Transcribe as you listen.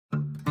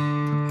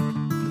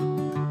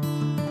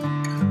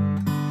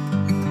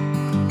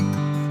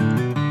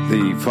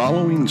The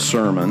following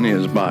sermon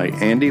is by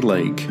Andy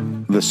Lake,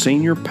 the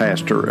senior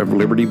pastor of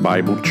Liberty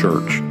Bible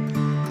Church.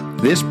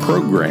 This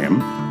program,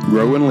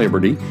 Grow in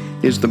Liberty,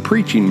 is the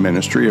preaching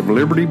ministry of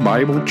Liberty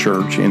Bible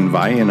Church in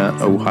Vienna,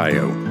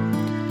 Ohio.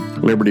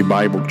 Liberty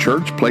Bible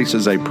Church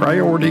places a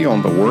priority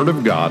on the Word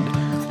of God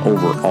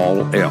over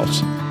all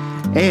else,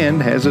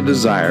 and has a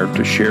desire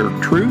to share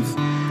truth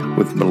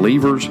with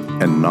believers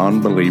and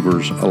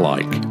non-believers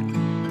alike.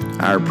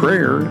 Our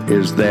prayer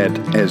is that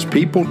as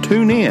people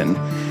tune in,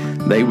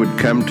 they would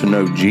come to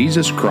know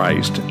Jesus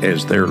Christ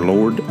as their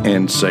Lord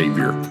and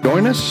Savior.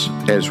 Join us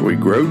as we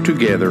grow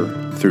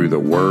together through the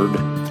Word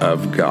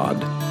of God.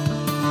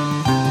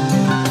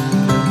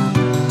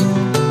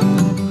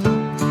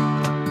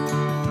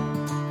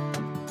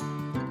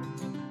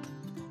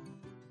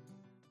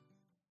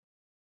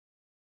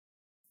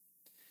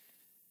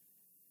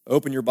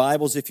 Open your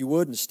Bibles, if you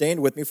would, and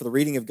stand with me for the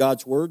reading of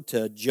God's Word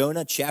to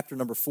Jonah chapter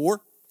number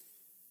 4.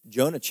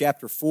 Jonah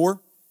chapter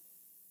 4.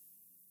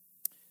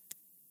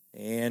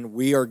 And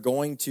we are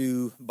going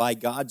to, by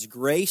God's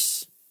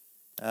grace,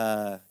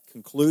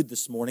 conclude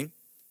this morning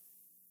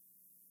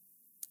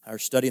our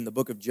study in the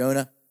book of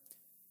Jonah.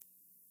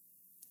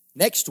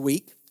 Next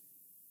week,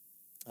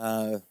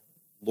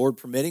 Lord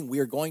permitting, we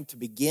are going to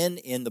begin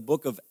in the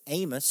book of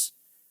Amos.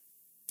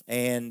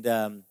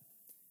 And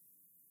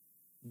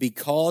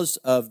because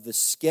of the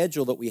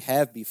schedule that we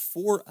have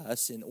before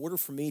us, in order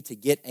for me to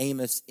get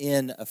Amos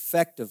in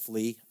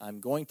effectively, I'm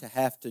going to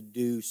have to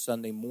do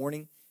Sunday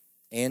morning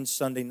and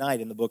Sunday night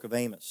in the book of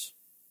Amos.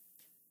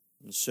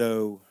 And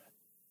so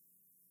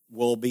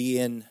we'll be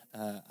in,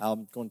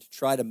 I'm going to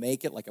try to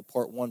make it like a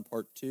part 1,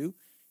 part 2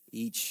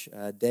 each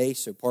day.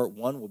 So part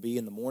 1 will be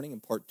in the morning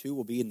and part 2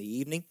 will be in the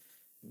evening.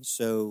 And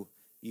so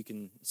you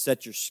can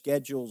set your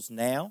schedules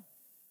now.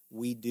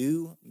 We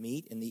do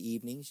meet in the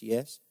evenings,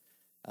 yes.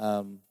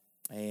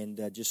 And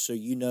just so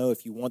you know,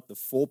 if you want the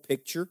full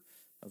picture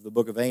of the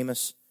book of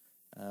Amos,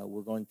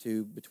 we're going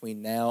to,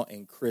 between now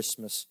and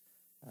Christmas,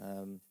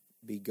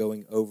 be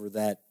going over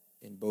that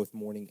in both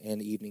morning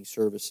and evening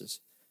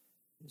services.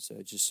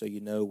 So just so you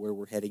know where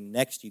we're heading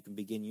next, you can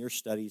begin your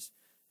studies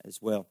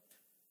as well.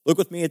 Look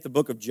with me at the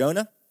book of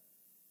Jonah.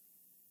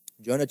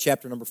 Jonah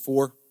chapter number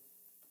 4.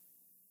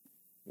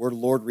 Word of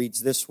the Lord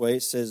reads this way.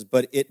 It says,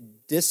 "But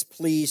it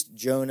displeased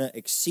Jonah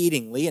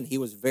exceedingly, and he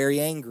was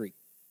very angry.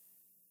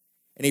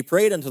 And he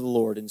prayed unto the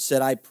Lord and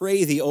said, I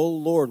pray thee, O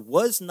Lord,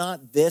 was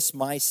not this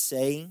my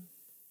saying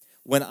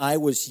when I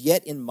was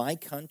yet in my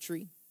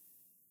country?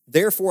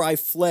 Therefore I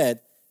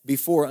fled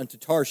before unto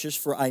Tarshish,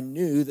 for I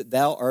knew that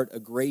thou art a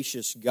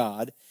gracious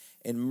God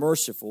and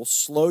merciful,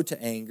 slow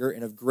to anger,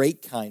 and of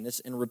great kindness,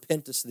 and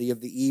repentest thee of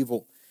the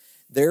evil.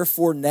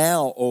 Therefore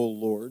now, O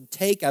Lord,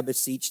 take, I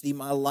beseech thee,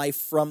 my life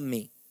from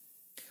me,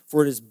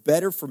 for it is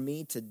better for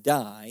me to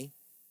die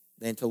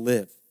than to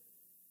live.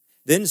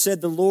 Then said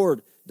the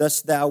Lord,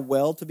 Dost thou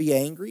well to be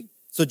angry?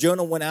 So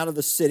Jonah went out of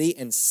the city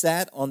and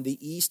sat on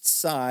the east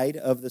side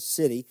of the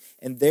city,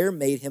 and there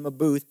made him a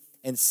booth,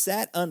 and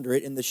sat under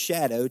it in the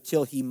shadow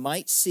till he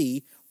might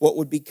see what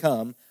would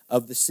become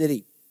of the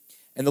city.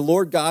 And the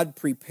Lord God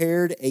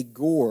prepared a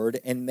gourd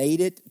and made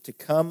it to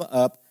come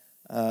up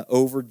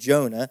over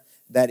Jonah,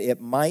 that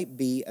it might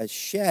be a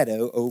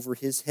shadow over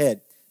his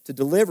head, to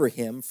deliver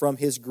him from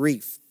his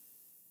grief.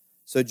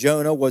 So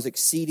Jonah was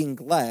exceeding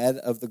glad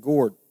of the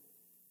gourd.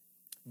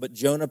 But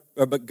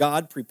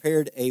God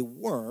prepared a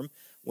worm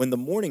when the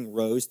morning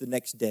rose the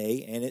next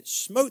day, and it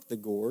smote the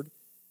gourd,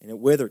 and it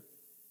withered.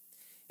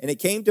 And it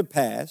came to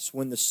pass,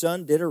 when the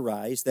sun did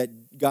arise,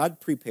 that God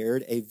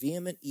prepared a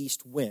vehement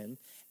east wind,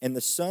 and the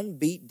sun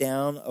beat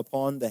down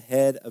upon the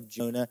head of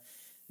Jonah,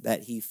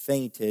 that he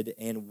fainted,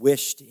 and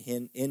wished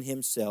in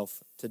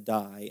himself to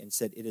die, and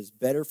said, It is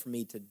better for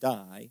me to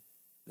die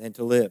than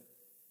to live.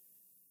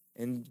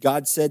 And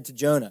God said to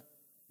Jonah,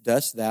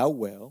 Dost thou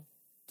well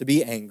to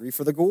be angry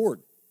for the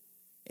gourd?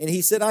 And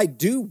he said, I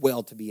do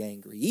well to be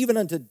angry, even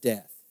unto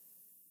death.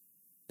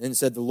 Then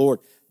said the Lord,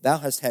 Thou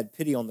hast had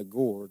pity on the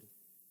gourd,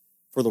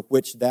 for the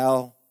which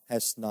thou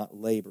hast not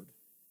labored,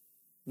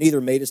 neither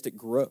madest it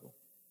grow,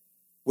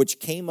 which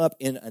came up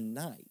in a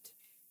night,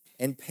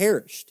 and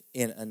perished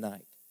in a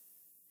night.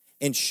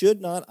 And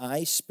should not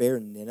I spare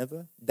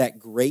Nineveh, that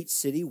great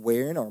city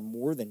wherein are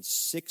more than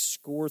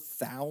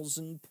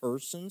 60,000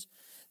 persons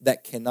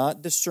that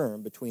cannot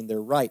discern between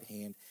their right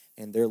hand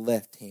and their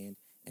left hand,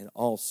 and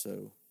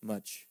also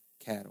much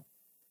cattle?"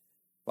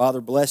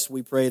 Father, bless,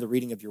 we pray, the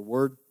reading of your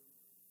word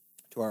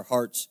to our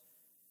hearts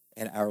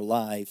and our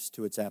lives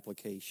to its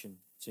application.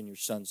 It's in your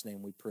Son's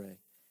name we pray.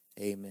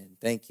 Amen.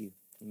 Thank you.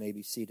 You may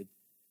be seated.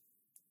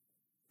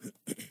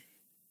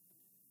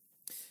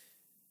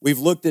 We've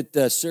looked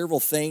at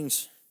several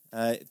things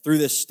through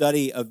this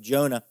study of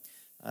Jonah.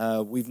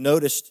 We've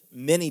noticed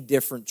many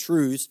different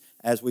truths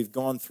as we've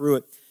gone through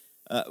it.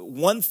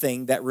 One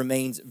thing that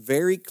remains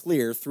very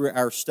clear through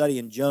our study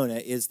in Jonah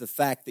is the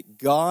fact that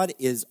God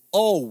is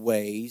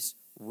always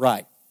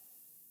right.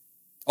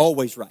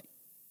 Always right.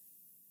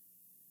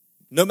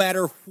 No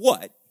matter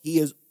what, he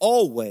is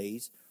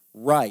always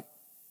right.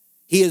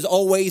 He is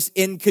always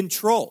in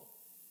control.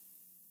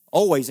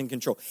 Always in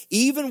control.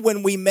 Even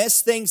when we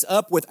mess things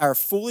up with our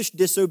foolish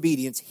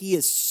disobedience, he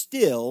is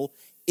still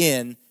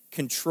in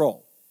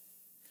control.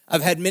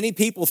 I've had many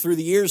people through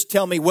the years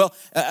tell me, well,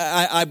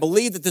 I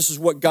believe that this is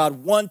what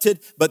God wanted,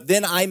 but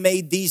then I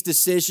made these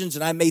decisions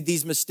and I made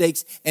these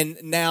mistakes,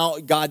 and now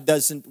God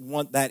doesn't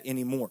want that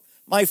anymore.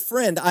 My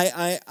friend,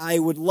 I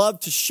would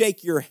love to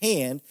shake your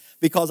hand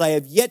because I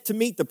have yet to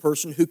meet the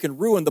person who can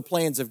ruin the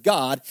plans of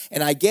God,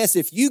 and I guess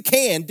if you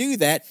can do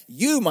that,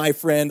 you, my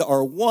friend,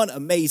 are one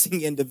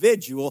amazing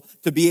individual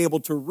to be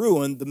able to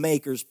ruin the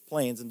Maker's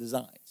plans and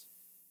designs.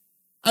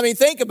 I mean,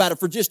 think about it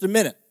for just a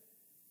minute.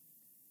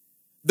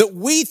 That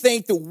we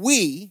think that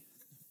we,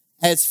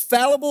 as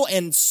fallible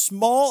and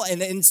small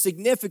and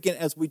insignificant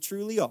as we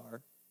truly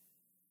are,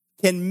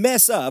 can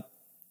mess up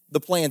the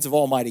plans of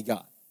Almighty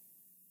God,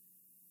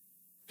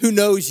 who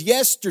knows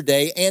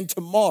yesterday and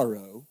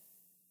tomorrow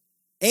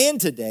and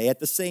today at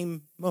the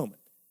same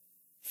moment.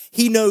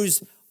 He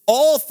knows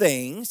all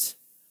things,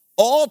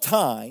 all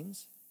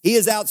times. He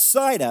is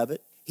outside of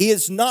it. He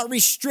is not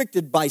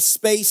restricted by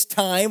space,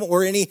 time,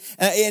 or any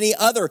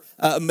other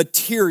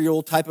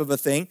material type of a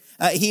thing.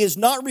 He is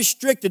not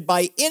restricted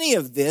by any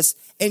of this,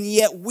 and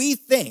yet we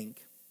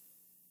think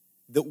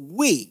that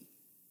we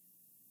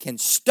can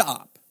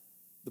stop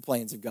the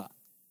plans of God.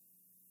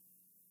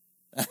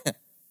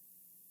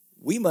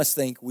 We must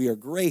think we are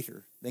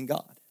greater than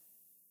God.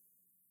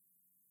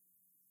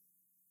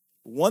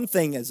 One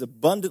thing is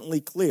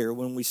abundantly clear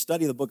when we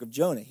study the book of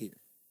Jonah here.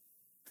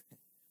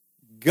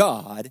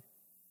 God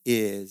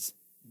is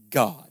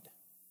God,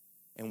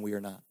 and we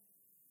are not.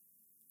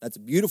 That's a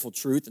beautiful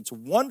truth. It's a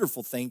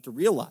wonderful thing to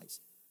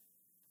realize.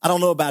 I don't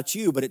know about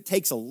you, but it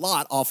takes a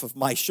lot off of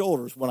my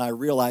shoulders when I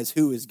realize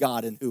who is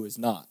God and who is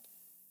not.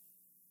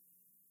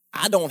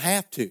 I don't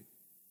have to.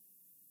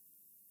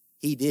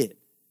 He did.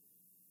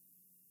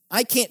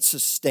 I can't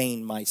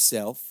sustain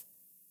myself.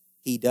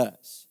 He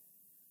does.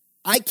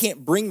 I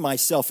can't bring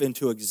myself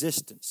into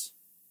existence.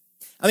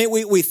 I mean,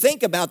 we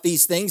think about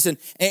these things and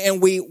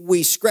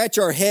we scratch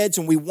our heads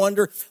and we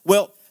wonder,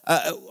 well,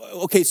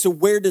 okay, so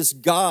where does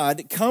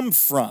God come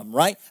from,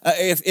 right?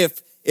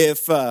 If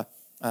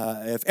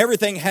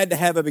everything had to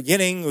have a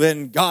beginning,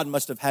 then God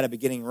must have had a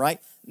beginning,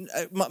 right?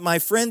 My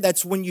friend,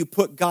 that's when you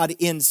put God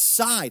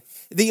inside.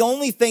 The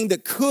only thing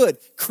that could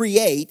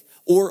create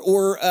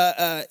or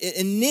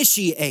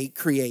initiate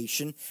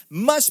creation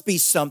must be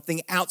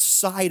something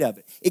outside of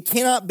it. It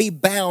cannot be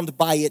bound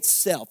by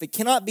itself. It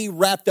cannot be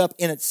wrapped up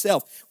in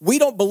itself. We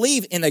don't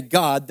believe in a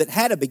God that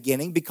had a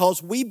beginning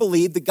because we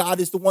believe that God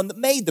is the one that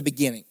made the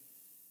beginning.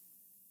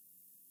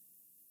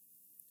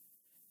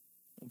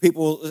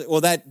 People,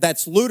 well,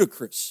 that's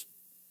ludicrous.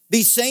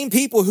 These same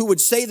people who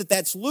would say that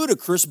that's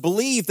ludicrous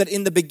believe that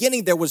in the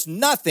beginning there was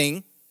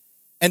nothing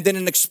and then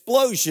an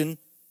explosion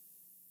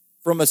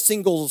from a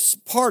single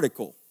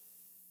particle.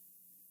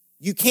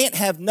 You can't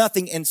have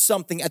nothing and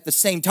something at the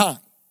same time.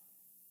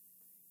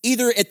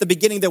 Either at the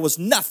beginning there was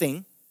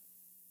nothing,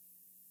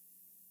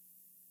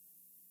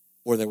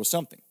 or there was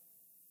something.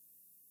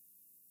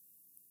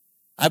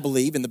 I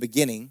believe in the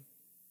beginning,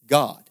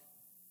 God.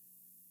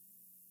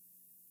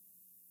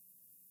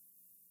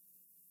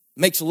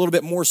 Makes a little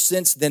bit more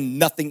sense than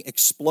nothing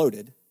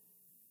exploded.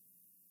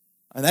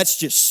 And that's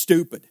just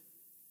stupid.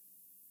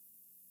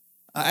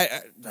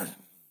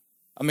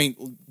 I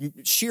mean,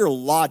 sheer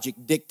logic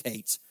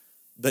dictates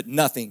that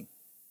nothing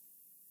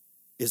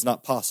is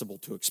not possible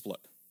to explode.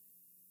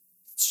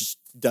 It just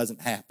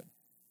doesn't happen.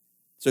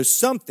 So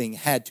something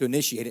had to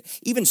initiate it.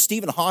 Even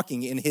Stephen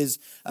Hawking, in his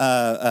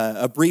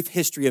A Brief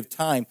History of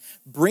Time,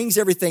 brings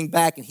everything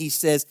back and he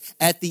says,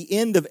 at the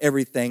end of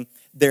everything,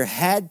 there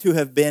had to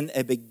have been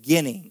a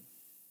beginning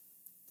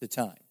to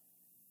time.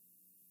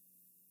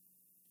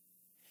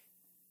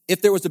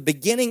 If there was a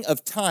beginning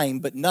of time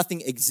but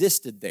nothing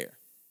existed there,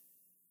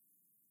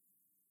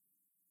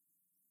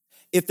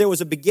 if there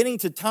was a beginning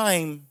to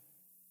time,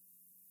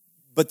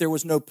 but there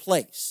was no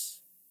place,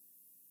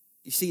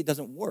 you see, it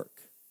doesn't work.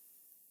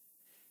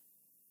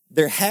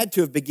 There had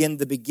to have been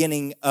the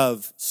beginning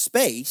of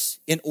space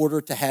in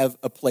order to have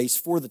a place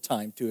for the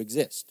time to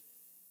exist.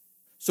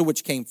 So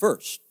which came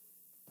first?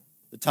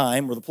 The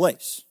time or the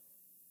place?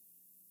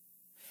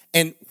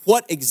 And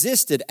what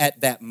existed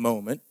at that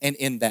moment and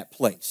in that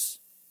place?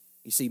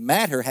 You see,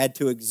 matter had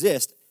to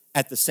exist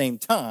at the same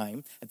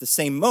time, at the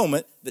same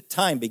moment that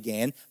time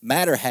began.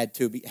 Matter had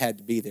to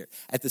be there.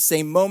 At the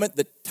same moment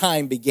that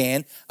time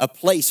began, a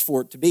place for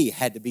it to be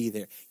had to be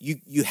there.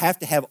 You have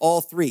to have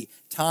all three,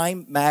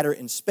 time, matter,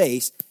 and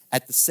space,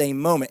 at the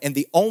same moment. And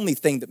the only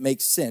thing that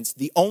makes sense,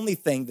 the only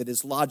thing that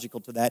is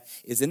logical to that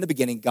is in the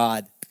beginning,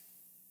 God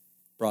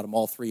brought them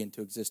all three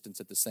into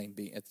existence at the same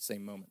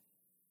moment.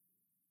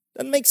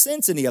 Doesn't make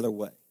sense any other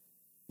way.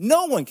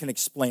 No one can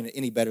explain it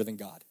any better than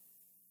God.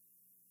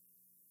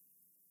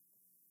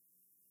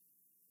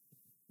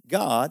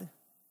 God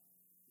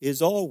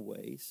is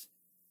always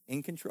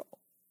in control.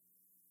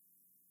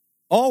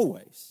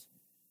 Always.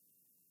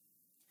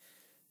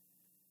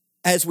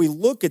 As we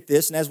look at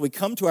this and as we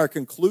come to our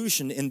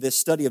conclusion in this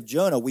study of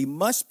Jonah, we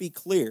must be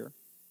clear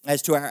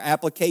as to our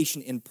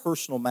application in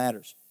personal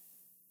matters.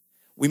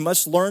 We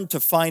must learn to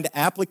find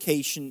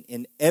application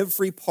in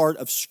every part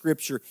of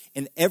Scripture,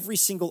 in every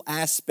single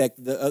aspect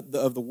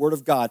of the Word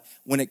of God.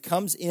 When it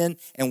comes in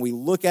and we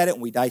look at it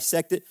and we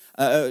dissect it,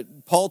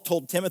 Paul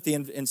told Timothy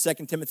in 2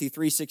 Timothy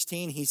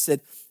 3:16, he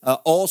said,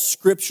 all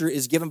Scripture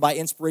is given by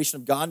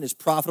inspiration of God and is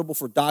profitable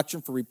for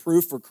doctrine, for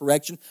reproof, for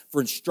correction, for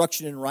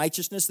instruction in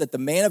righteousness, that the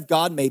man of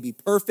God may be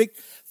perfect,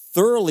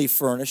 thoroughly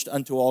furnished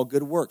unto all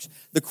good works.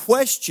 The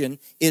question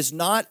is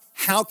not,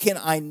 how can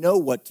I know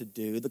what to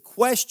do? The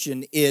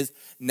question is,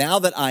 now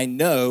that I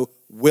know,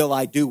 will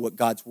I do what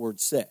God's Word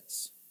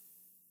says?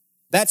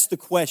 That's the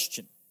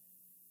question.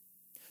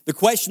 The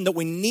question that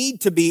we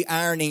need to be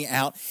ironing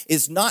out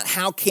is not,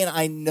 how can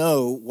I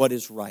know what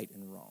is right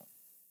and wrong?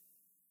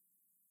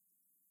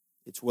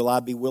 It's, will I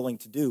be willing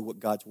to do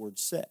what God's Word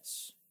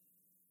says?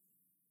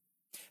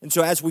 And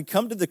so as we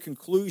come to the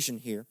conclusion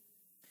here,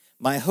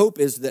 my hope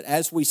is that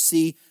as we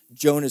see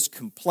Jonah's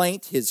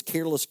complaint, his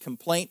careless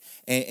complaint,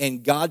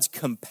 and God's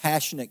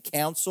compassionate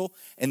counsel,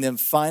 and then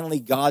finally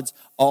God's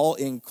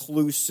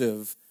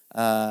all-inclusive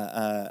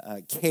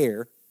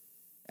care,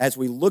 as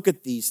we look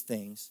at these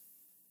things,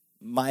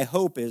 my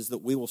hope is that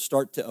we will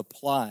start to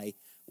apply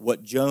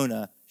what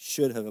Jonah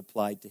should have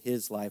applied to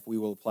his life. We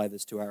will apply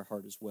this to our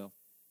heart as well.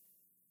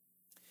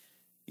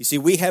 You see,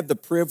 we have the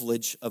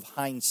privilege of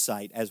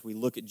hindsight as we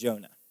look at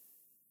Jonah.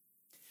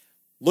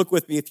 Look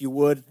with me, if you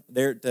would,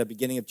 there at the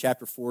beginning of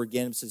chapter 4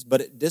 again. It says, but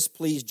it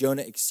displeased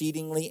Jonah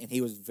exceedingly, and he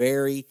was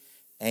very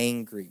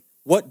angry.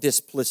 What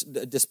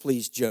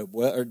displeased Jonah?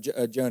 Well,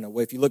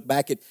 if you look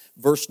back at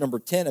verse number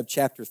 10 of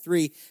chapter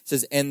 3, it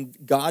says, and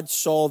God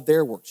saw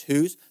their works.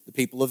 Whose? The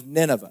people of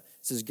Nineveh. It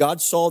says,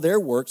 God saw their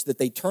works, that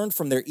they turned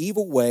from their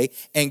evil way,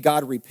 and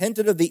God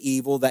repented of the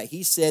evil that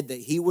he said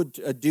that he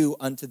would do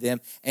unto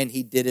them, and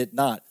he did it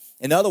not.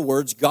 In other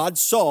words, God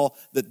saw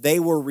that they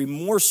were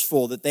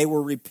remorseful, that they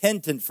were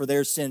repentant for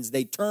their sins.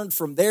 They turned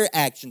from their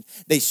actions.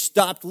 They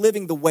stopped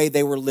living the way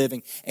they were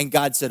living. And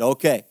God said,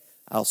 okay,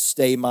 I'll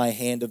stay my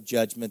hand of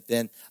judgment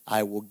then.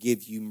 I will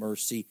give you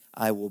mercy.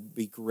 I will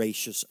be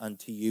gracious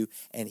unto you.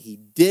 And he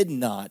did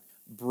not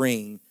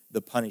bring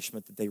the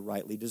punishment that they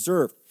rightly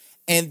deserved.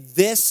 And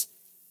this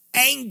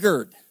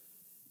angered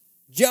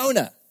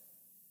Jonah.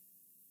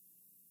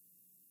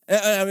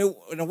 I mean,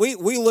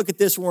 we look at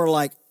this and we're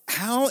like,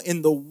 how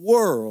in the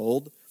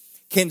world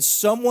can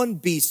someone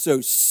be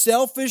so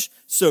selfish,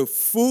 so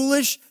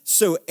foolish,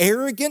 so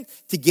arrogant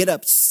to get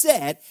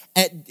upset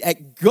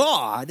at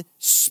God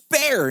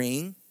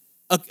sparing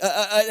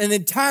an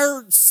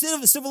entire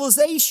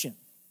civilization?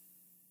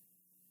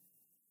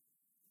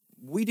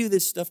 We do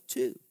this stuff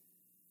too.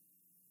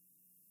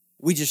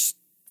 We just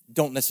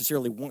don't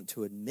necessarily want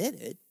to admit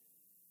it.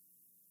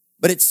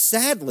 But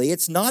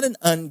it's not an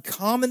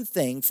uncommon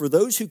thing for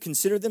those who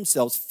consider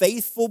themselves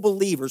faithful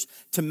believers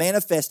to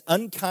manifest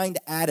unkind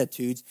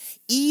attitudes.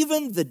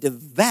 Even the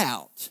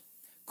devout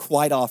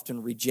quite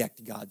often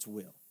reject God's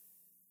will.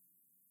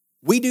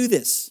 We do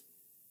this.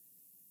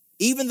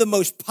 Even the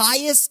most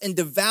pious and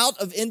devout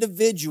of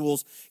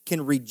individuals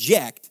can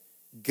reject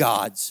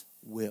God's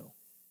will.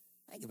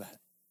 Think about it.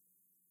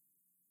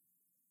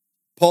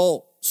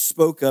 Paul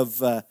spoke of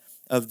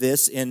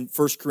this in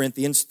 1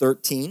 Corinthians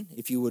 13,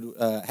 if you would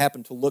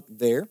happen to look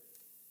there.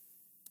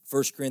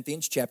 1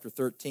 Corinthians chapter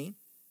 13.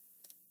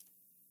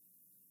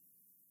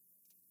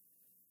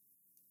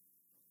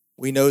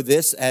 We know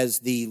this as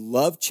the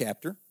love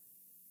chapter.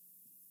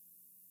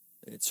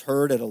 It's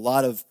heard at a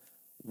lot of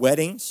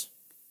weddings.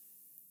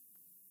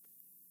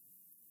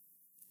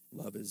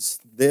 Love is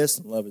this,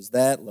 and love is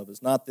that. Love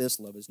is not this,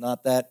 love is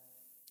not that.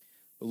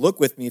 But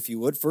look with me, if you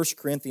would, 1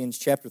 Corinthians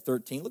chapter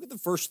 13. Look at the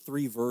first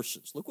 3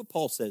 verses. Look what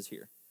Paul says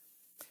here.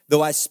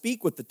 Though I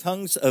speak with the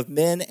tongues of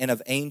men and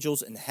of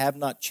angels and have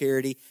not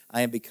charity,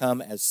 I am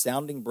become as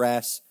sounding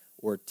brass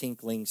or a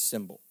tinkling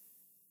cymbal.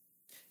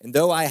 And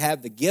though I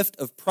have the gift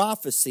of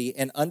prophecy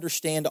and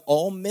understand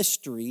all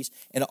mysteries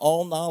and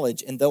all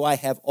knowledge, and though I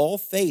have all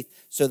faith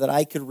so that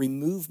I could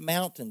remove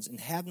mountains and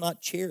have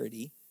not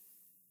charity,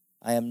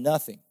 I am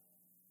nothing.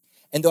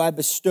 And though I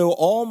bestow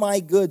all my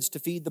goods to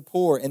feed the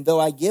poor, and though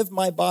I give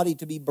my body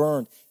to be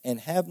burned and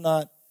have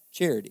not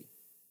charity,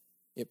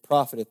 it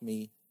profiteth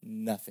me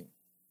nothing.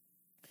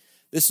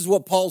 This is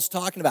what Paul's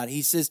talking about.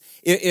 He says,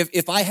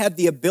 if I have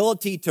the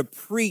ability to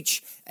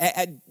preach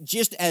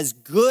just as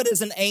good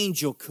as an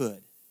angel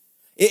could,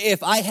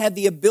 if I had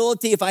the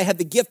ability, if I had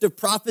the gift of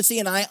prophecy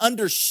and I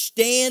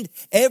understand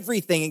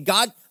everything, and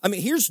God,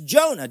 here's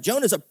Jonah.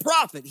 Jonah's a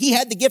prophet. He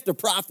had the gift of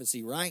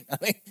prophecy, right?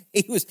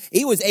 He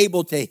was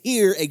able to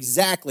hear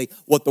exactly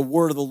what the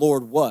word of the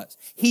Lord was.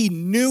 He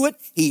knew it.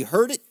 He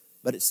heard it.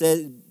 But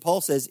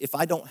Paul says, if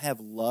I don't have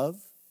love,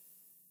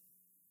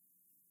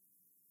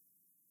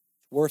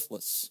 it's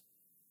worthless.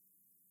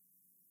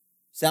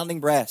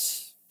 Sounding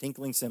brass,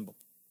 tinkling cymbal.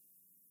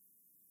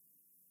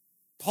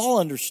 Paul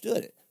understood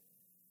it.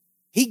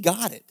 He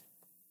got it.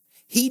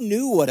 He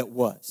knew what it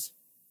was.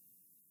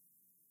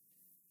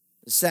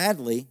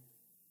 Sadly,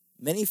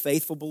 many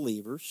faithful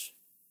believers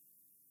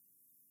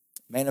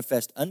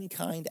manifest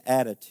unkind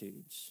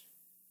attitudes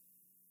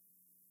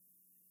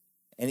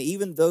and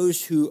even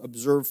those who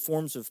observe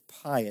forms of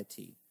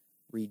piety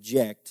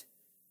reject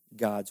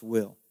God's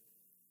will.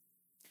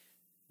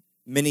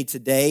 Many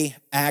today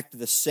act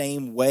the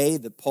same way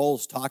that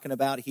Paul's talking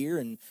about here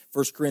in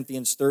 1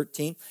 Corinthians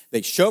 13.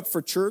 They show up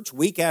for church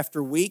week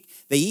after week.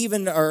 They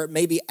even are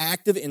maybe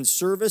active in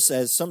service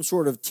as some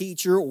sort of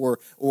teacher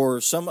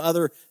or some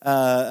other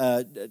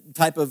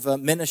type of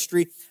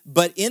ministry.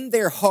 But in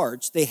their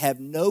hearts, they have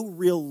no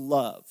real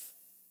love.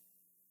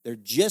 They're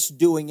just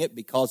doing it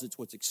because it's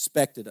what's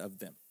expected of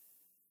them.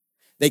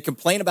 They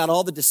complain about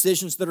all the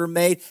decisions that are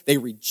made. They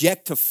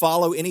reject to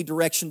follow any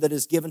direction that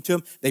is given to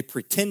them. They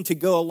pretend to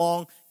go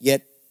along,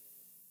 yet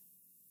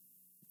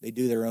they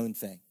do their own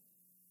thing.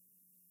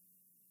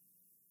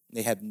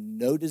 They have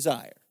no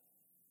desire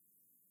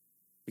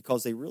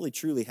because they really,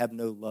 truly have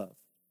no love.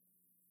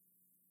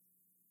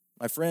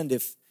 My friend,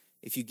 if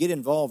you get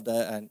involved,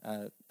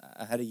 I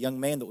had a young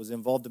man that was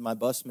involved in my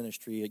bus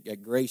ministry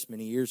at Grace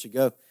many years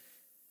ago.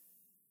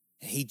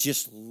 He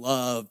just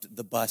loved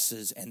the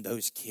buses and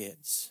those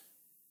kids.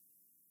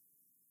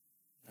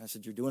 I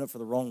said, you're doing it for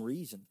the wrong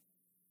reason.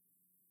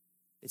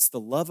 It's the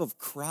love of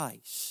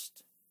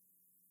Christ.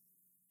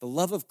 The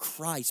love of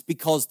Christ,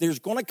 because there's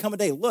going to come a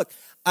day. Look,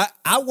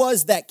 I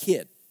was that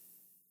kid.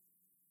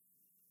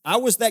 I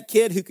was that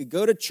kid who could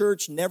go to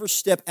church, never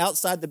step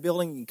outside the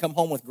building, and come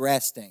home with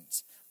grass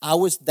stains. I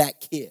was that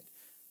kid.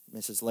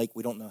 Mrs. Lake,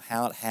 we don't know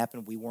how it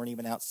happened. We weren't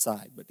even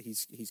outside, but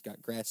he's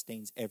got grass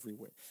stains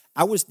everywhere.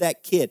 I was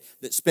that kid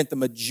that spent the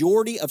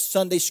majority of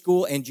Sunday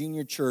school and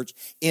junior church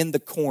in the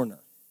corner,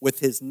 with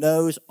his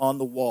nose on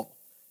the wall.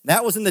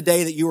 That was in the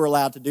day that you were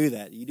allowed to do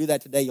that. You do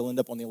that today, you'll end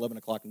up on the 11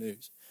 o'clock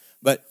news.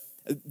 But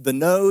the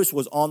nose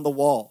was on the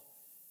wall.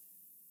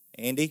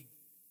 Andy,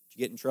 did you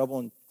get in trouble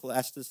in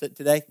class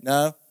today?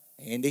 No.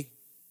 Andy,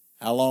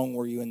 how long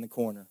were you in the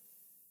corner?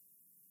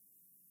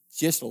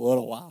 Just a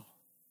little while.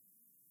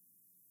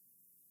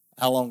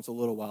 How long's a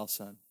little while,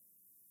 son?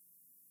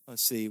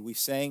 Let's see, we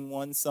sang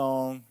one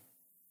song,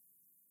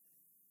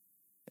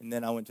 and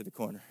then I went to the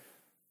corner.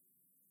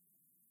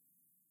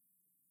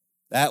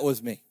 That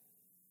was me.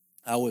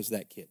 I was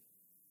that kid.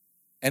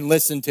 And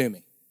listen to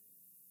me.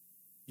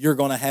 You're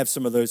going to have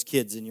some of those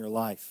kids in your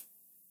life.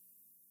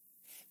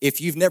 If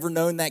you've never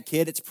known that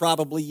kid, it's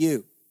probably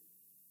you.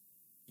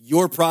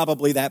 You're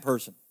probably that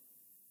person.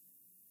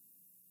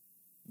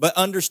 But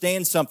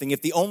understand something.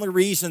 If the only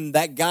reason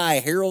that guy,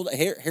 Harold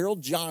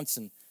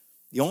Johnson,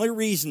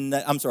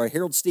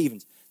 Harold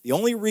Stevens, the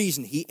only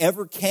reason he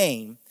ever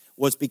came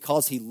was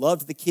because he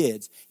loved the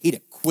kids, he'd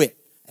have quit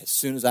as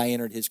soon as I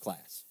entered his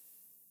class.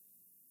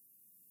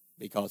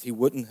 Because he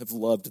wouldn't have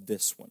loved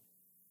this one.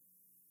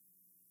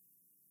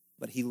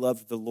 But he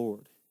loved the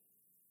Lord.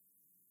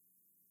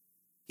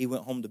 He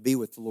went home to be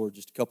with the Lord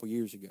just a couple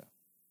years ago.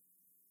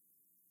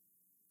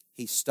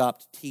 He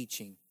stopped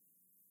teaching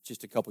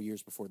just a couple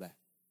years before that.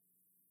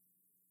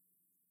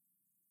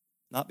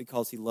 Not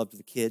because he loved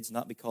the kids,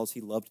 not because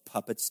he loved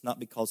puppets, not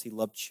because he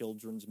loved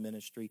children's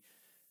ministry,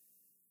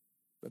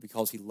 but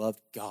because he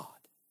loved God.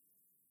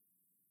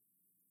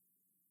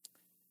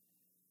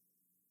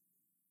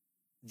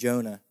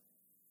 Jonah,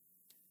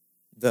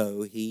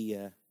 though, he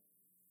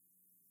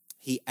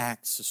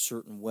acts a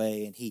certain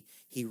way and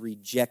he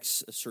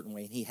rejects a certain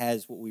way, and he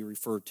has what we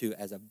refer to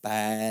as a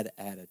bad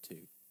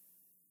attitude.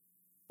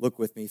 Look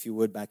with me, if you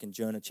would, back in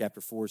Jonah chapter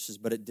 4. It says,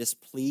 but it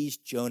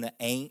displeased Jonah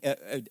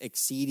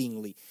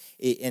exceedingly,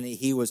 and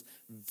he was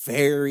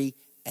very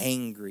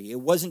angry.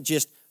 It wasn't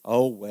just,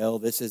 oh, well,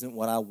 this isn't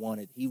what I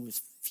wanted. He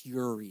was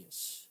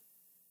furious.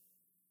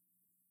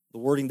 The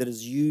wording that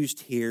is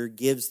used here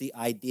gives the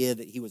idea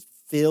that he was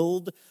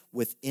filled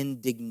with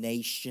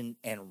indignation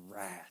and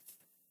wrath.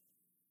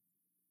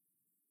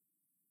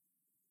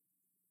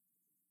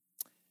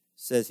 It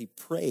says he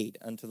prayed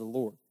unto the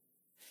Lord.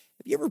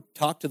 Have you ever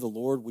talked to the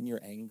Lord when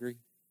you're angry?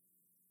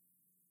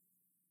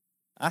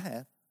 I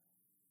have.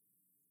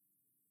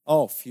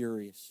 Oh,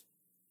 furious.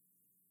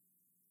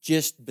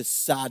 Just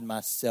beside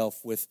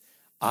myself with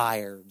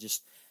ire,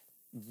 just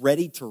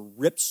ready to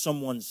rip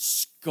someone's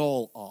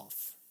skull off.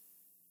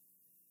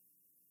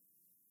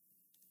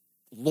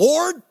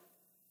 Lord,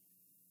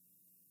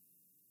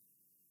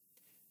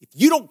 if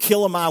you don't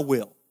kill him, I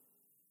will.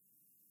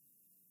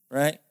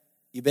 Right?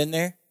 You been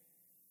there?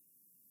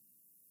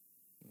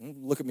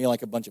 Look at me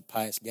like a bunch of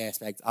pious gas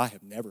bags. I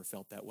have never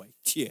felt that way.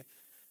 Yeah.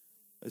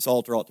 This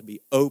altar ought to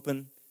be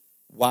open,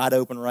 wide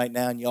open right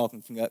now, and y'all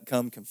can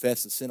come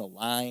confess the sin of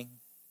lying.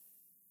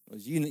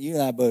 Because you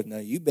and I both know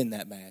you've been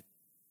that mad.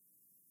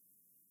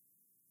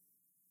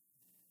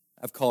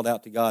 I've called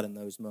out to God in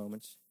those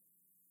moments.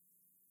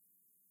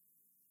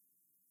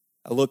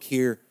 I look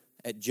here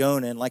at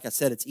Jonah, and like I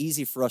said, it's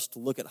easy for us to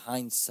look at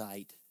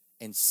hindsight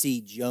and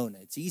see Jonah.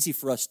 It's easy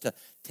for us to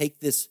take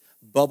this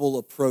bubble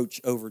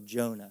approach over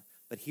Jonah.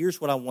 But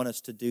here's what I want us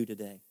to do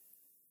today.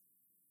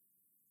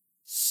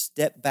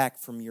 Step back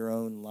from your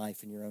own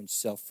life and your own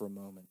self for a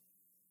moment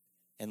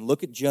and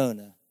look at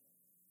Jonah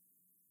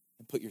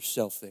and put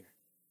yourself there.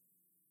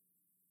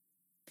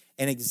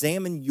 And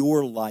examine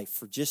your life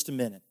for just a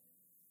minute.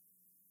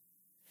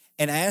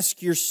 And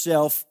ask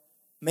yourself,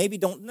 maybe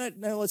no,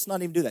 let's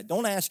not even do that.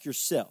 Don't ask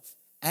yourself.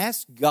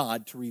 Ask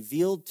God to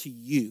reveal to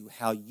you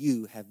how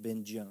you have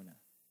been Jonah.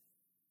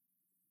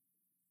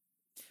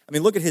 I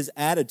mean, look at his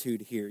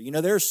attitude here. You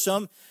know, there are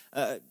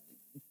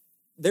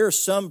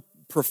some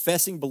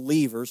professing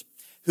believers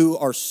who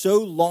are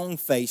so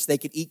long-faced they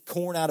could eat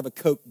corn out of a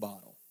Coke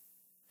bottle.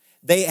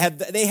 They have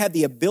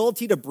the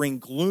ability to bring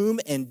gloom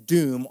and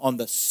doom on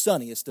the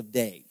sunniest of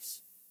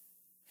days.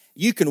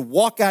 You can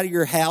walk out of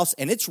your house,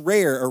 and it's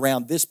rare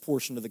around this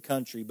portion of the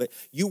country, but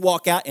you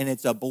walk out and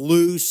it's a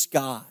blue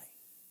sky.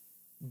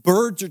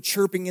 Birds are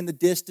chirping in the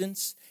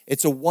distance.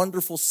 It's a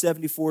wonderful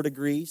 74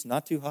 degrees,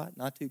 not too hot,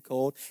 not too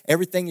cold.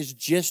 Everything is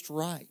just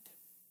right.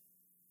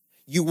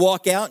 You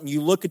walk out and you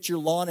look at your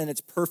lawn and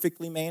it's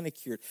perfectly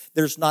manicured.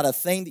 There's not a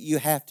thing that you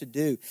have to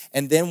do.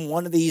 And then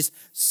one of these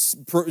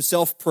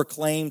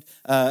self-proclaimed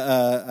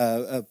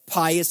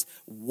pious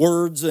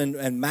words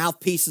and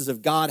mouthpieces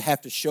of God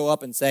have to show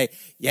up and say,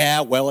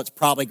 yeah, well, it's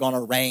probably going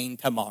to rain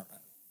tomorrow.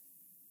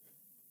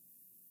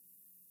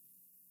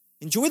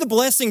 Enjoy the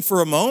blessing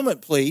for a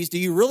moment, please. Do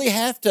you really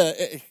have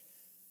to?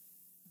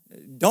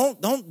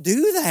 Don't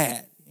do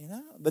that. You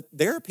know, but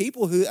there are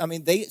people who, I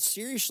mean,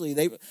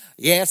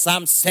 yes,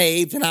 I'm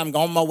saved and I'm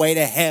on my way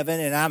to heaven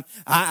and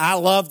I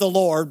love the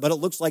Lord, but it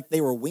looks like they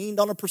were weaned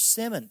on a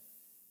persimmon.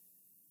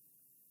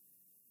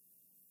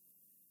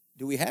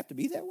 Do we have to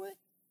be that way?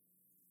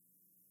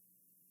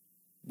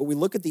 But we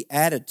look at the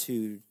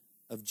attitude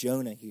of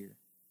Jonah here.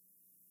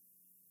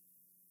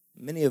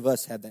 Many of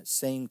us have that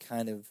same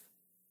kind of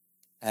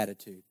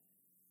attitude.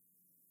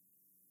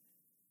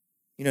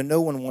 You know,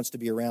 no one wants to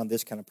be around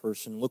this kind of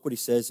person. Look what he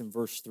says in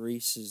verse 3. He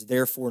says,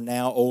 therefore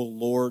now, O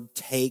Lord,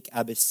 take,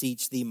 I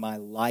beseech thee, my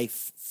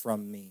life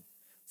from me.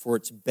 For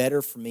it's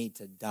better for me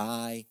to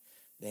die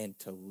than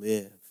to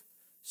live.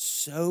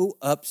 So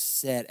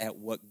upset at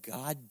what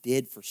God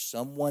did for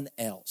someone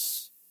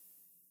else.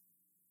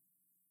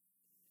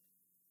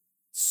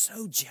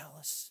 So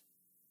jealous.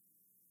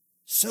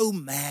 So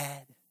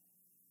mad.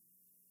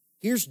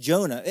 Here's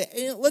Jonah.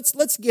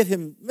 Let's give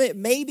him,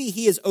 maybe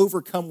he is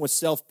overcome with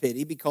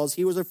self-pity because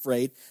he was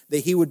afraid that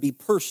he would be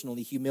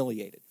personally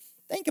humiliated.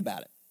 Think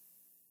about it.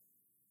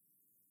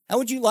 How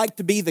would you like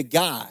to be the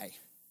guy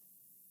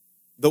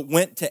that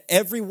went to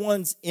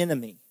everyone's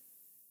enemy?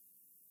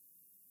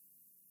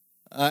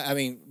 I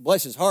mean,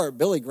 bless his heart,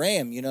 Billy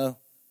Graham, you know,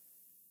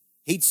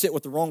 he'd sit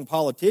with the wrong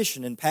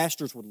politician and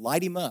pastors would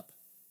light him up.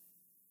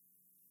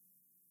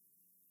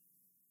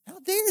 How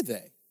dare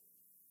they?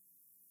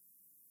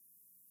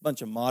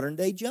 Bunch of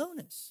modern-day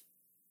Jonahs.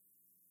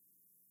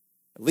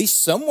 At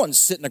least someone's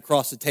sitting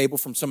across the table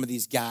from some of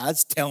these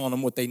guys telling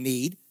them what they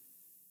need,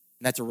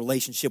 and that's a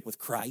relationship with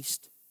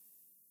Christ.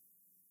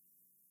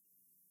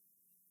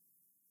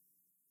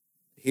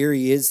 Here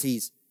he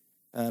is.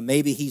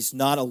 Maybe he's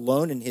not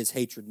alone in his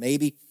hatred.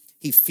 Maybe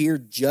he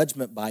feared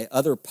judgment by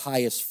other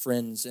pious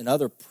friends and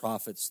other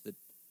prophets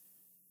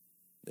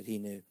that he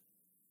knew.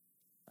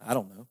 I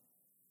don't know.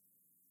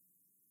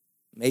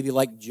 Maybe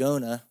like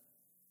Jonah,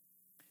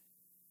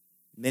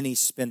 many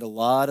spend a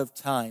lot of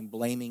time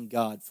blaming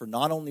God for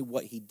not only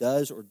what he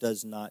does or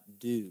does not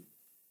do,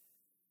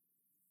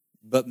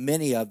 but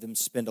many of them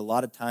spend a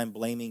lot of time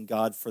blaming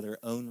God for their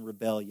own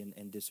rebellion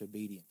and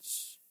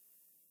disobedience.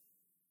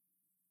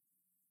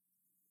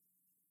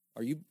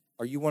 Are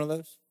you one of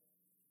those?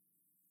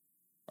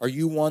 Are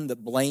you one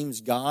that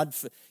blames God?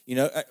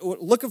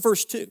 Look at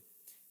verse 2.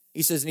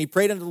 He says, and he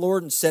prayed unto the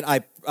Lord and said,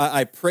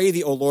 I pray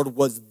thee, O Lord,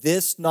 was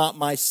this not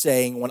my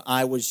saying when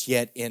I was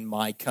yet in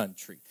my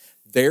country?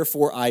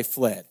 Therefore I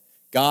fled.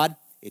 God,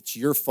 it's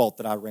your fault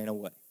that I ran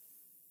away.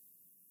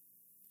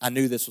 I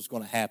knew this was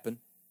going to happen.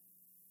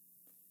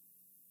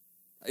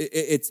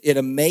 It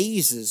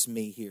amazes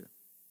me here.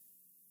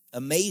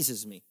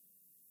 Amazes me.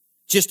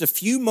 Just a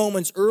few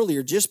moments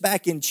earlier, just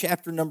back in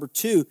chapter number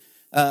 2,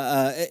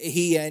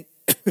 he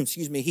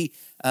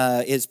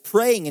is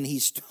praying and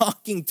he's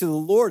talking to the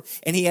Lord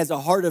and he has a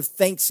heart of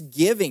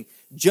thanksgiving.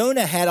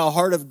 Jonah had a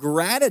heart of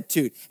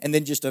gratitude. And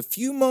then just a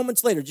few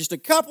moments later, just a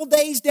couple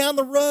days down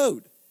the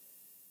road,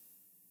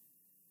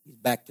 he's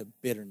back to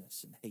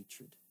bitterness and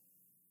hatred.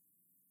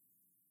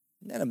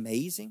 Isn't that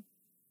amazing?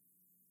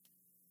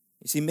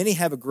 You see, many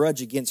have a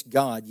grudge against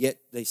God, yet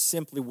they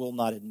simply will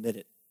not admit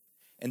it.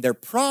 And their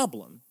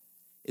problem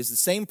is the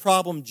same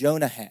problem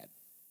Jonah had.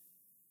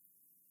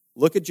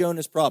 Look at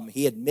Jonah's problem.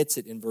 He admits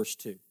it in verse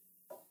 2.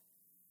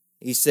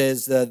 He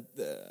says that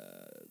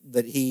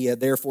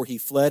therefore he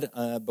fled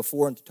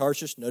before unto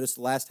Tarshish. Notice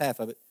the last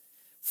half of it.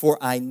 For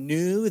I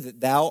knew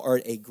that thou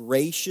art a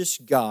gracious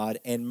God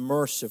and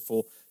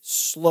merciful,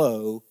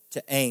 slow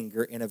to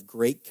anger, and of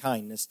great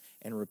kindness,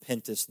 and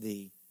repentest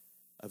thee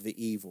of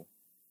the evil.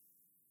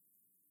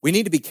 We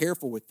need to be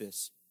careful with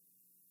this.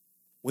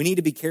 We need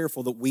to be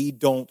careful that we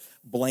don't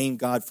blame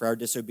God for our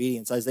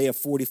disobedience. Isaiah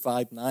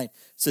 45:9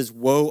 says,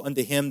 woe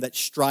unto him that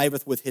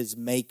striveth with his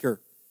maker.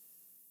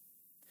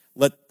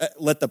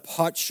 Let the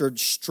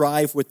potsherds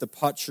strive with the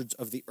potsherds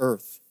of the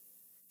earth.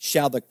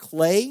 Shall the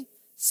clay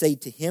say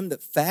to him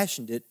that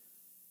fashioned it,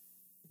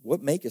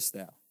 what makest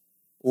thou?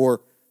 Or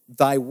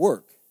thy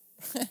work,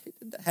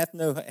 hath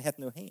no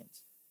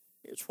hands.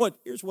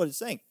 Here's what it's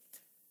saying.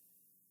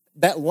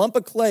 That lump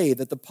of clay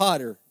that the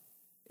potter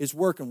is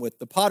working with,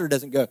 the potter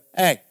doesn't go,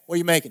 hey, what are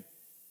you making?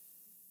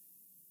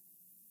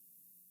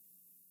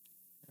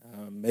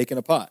 I'm making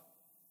a pot.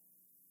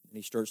 And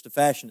he starts to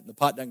fashion it. And the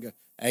pot doesn't go,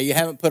 hey, you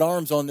haven't put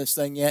arms on this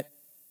thing yet.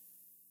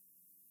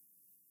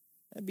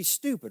 That'd be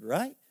stupid,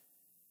 right?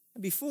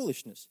 That'd be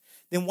foolishness.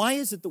 Then why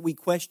is it that we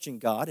question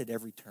God at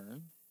every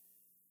turn?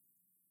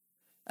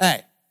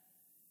 Hey,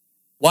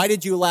 why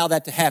did you allow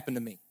that to happen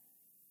to me?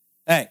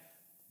 Hey,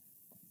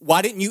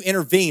 why didn't you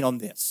intervene on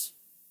this?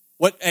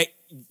 Hey,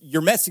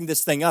 you're messing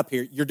this thing up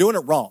here. You're doing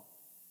it wrong.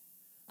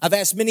 I've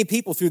asked many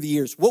people through the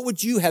years, what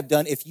would you have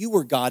done if you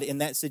were God in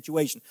that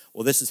situation?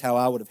 Well, this is how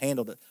I would have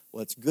handled it.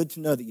 Well, it's good to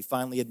know that you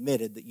finally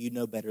admitted that you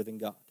know better than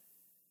God.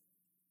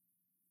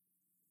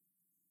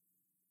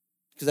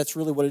 Because that's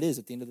really what it is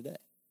at the end of the day.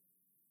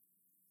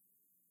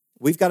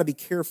 We've got to be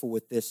careful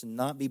with this and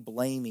not be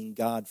blaming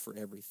God for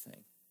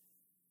everything.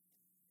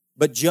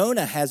 But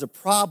Jonah has a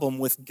problem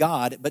with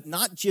God, but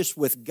not just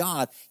with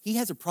God. He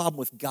has a problem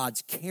with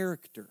God's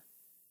character.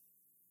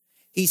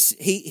 He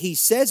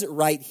says it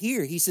right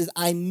here. He says,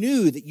 I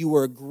knew that you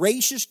were a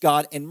gracious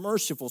God and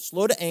merciful,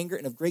 slow to anger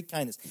and of great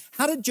kindness.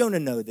 How did Jonah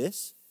know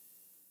this?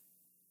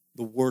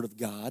 The Word of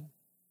God.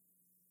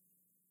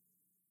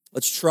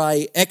 Let's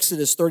try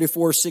Exodus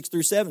 34, 6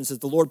 through 7. It says,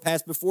 the Lord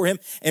passed before him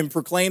and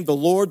proclaimed, the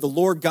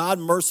Lord God,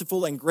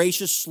 merciful and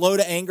gracious, slow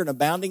to anger and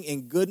abounding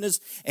in goodness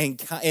and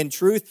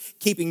truth,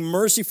 keeping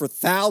mercy for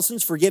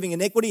thousands, forgiving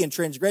iniquity and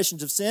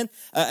transgressions of sin.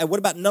 What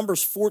about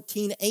Numbers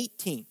 14,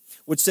 18?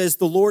 Which says,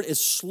 the Lord is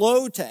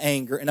slow to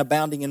anger and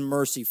abounding in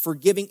mercy,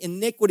 forgiving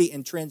iniquity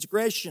and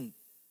transgression.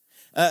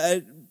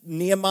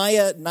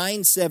 Nehemiah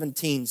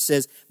 9:17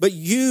 says, but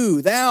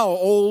you, thou,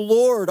 O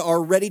Lord,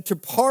 are ready to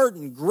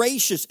pardon,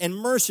 gracious and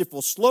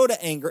merciful, slow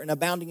to anger and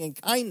abounding in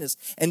kindness,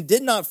 and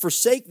did not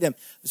forsake them.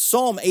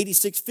 Psalm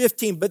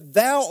 86:15, but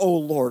thou, O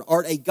Lord,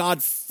 art a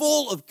God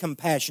full of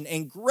compassion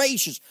and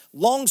gracious,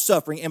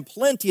 long-suffering and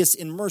plenteous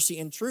in mercy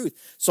and truth.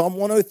 Psalm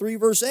 103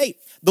 verse 8,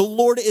 the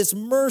Lord is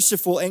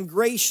merciful and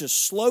gracious,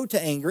 slow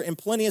to anger and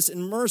plenteous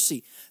in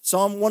mercy.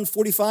 Psalm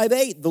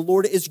 145:8, the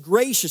Lord is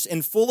gracious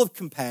and full of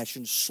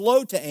compassion,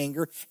 slow to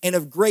anger, and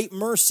of great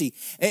mercy.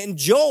 And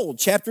Joel,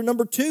 chapter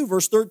number 2,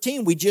 verse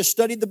 13, we just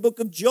studied the book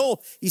of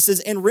Joel. He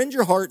says, and rend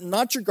your heart and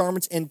not your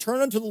garments, and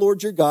turn unto the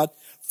Lord your God,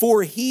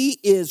 for he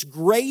is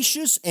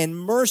gracious and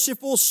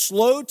merciful,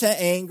 slow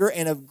to anger,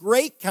 and of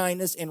great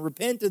kindness, and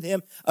repent of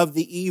him of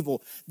the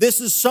evil. This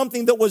is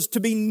something that was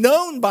to be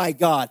known by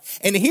God.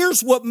 And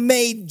here's what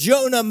made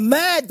Jonah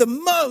mad the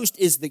most,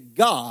 is that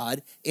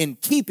God, in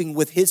keeping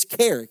with his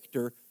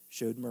character,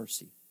 showed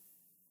mercy.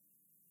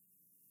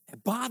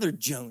 It bothered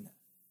Jonah.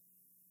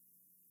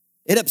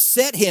 It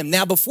upset him.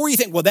 Now, before you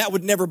think, well, that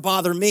would never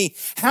bother me,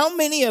 how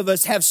many of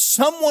us have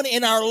someone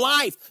in our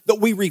life that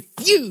we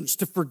refuse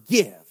to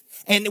forgive?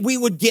 And we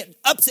would get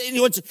upset.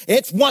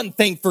 It's one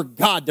thing for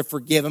God to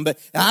forgive him, but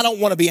I don't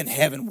want to be in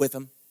heaven with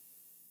him.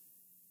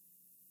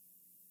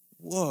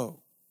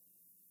 Whoa.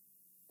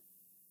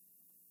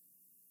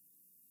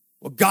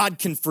 Well, God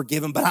can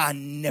forgive him, but I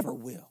never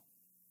will.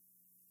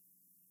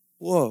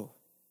 Whoa.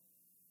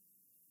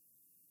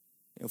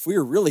 If we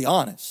were really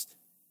honest,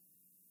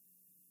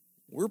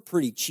 we're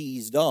pretty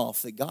cheesed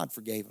off that God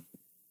forgave him.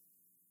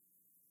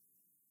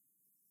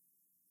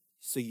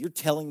 So you're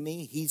telling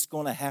me he's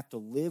going to have to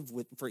live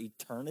for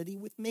eternity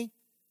with me?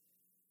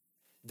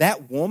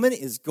 That woman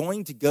is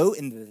going to go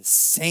into the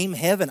same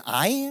heaven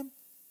I am?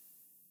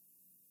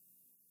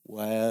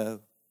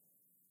 Wow.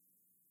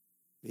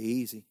 Be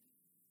easy.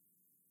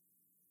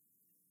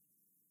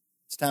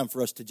 It's time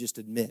for us to just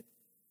admit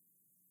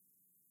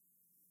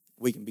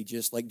we can be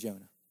just like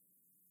Jonah.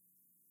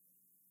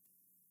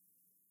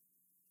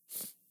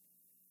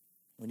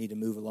 We need to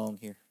move along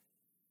here.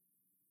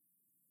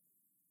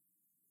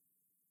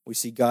 We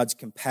see God's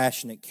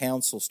compassionate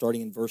counsel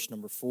starting in verse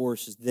number 4. It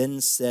says, then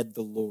said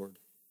the Lord,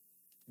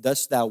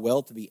 dost thou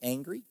well to be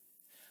angry?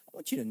 I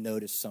want you to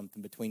notice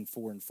something between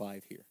 4 and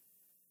 5 here.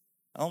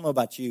 I don't know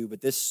about you,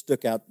 but this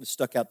stuck out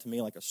to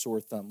me like a sore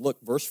thumb.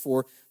 Look, verse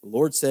 4, the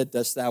Lord said,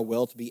 dost thou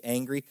well to be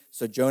angry?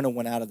 So Jonah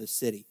went out of the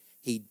city.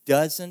 He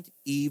doesn't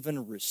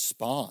even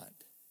respond.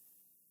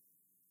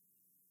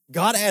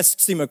 God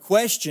asks him a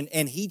question,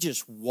 and he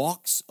just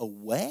walks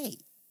away.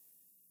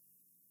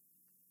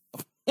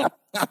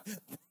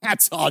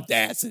 That's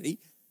audacity.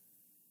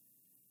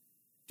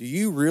 Do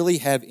you really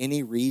have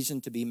any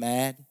reason to be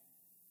mad?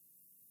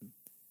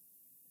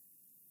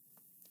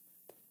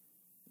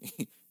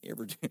 You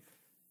ever do?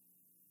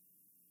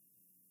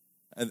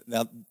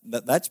 Now,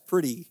 that's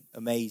pretty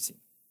amazing.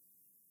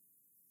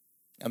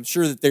 I'm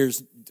sure that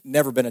there's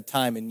never been a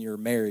time in your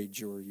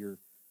marriage or your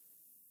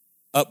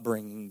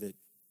upbringing that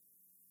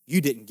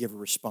you didn't give a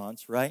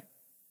response, right?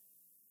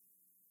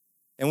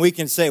 And we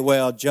can say,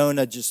 well,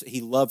 Jonah he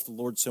loved the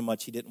Lord so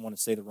much he didn't want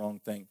to say the wrong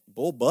thing.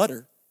 Bull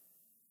butter.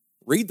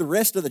 Read the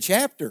rest of the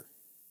chapter.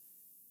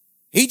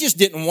 He just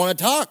didn't want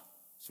to talk.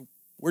 So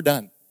we're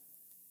done.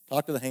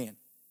 Talk to the hand.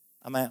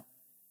 I'm out.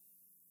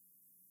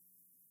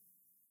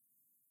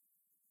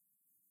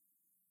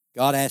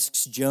 God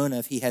asks Jonah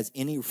if he has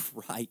any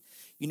right.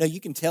 You know,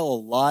 you can tell a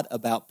lot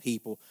about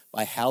people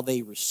by how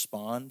they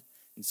respond,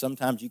 and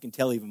sometimes you can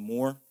tell even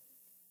more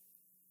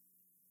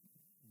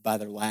by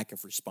their lack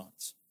of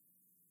response.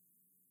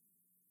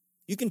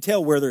 You can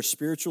tell where their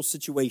spiritual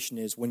situation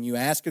is when you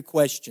ask a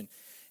question,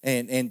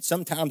 and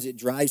sometimes it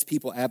drives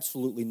people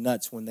absolutely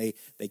nuts when they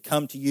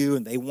come to you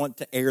and they want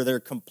to air their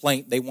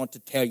complaint, they want to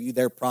tell you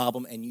their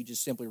problem, and you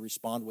just simply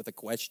respond with a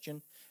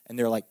question, and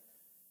they're like,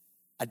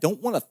 I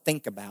don't want to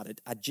think about it.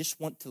 I just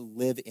want to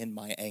live in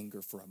my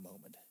anger for a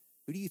moment.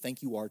 Who do you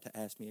think you are to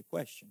ask me a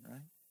question,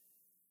 right?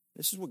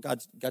 This is what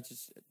God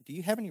just said. Do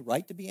you have any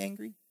right to be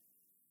angry?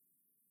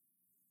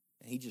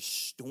 And he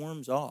just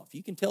storms off.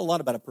 You can tell a lot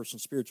about a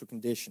person's spiritual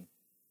condition.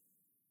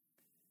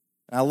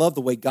 And I love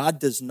the way God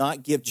does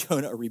not give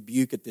Jonah a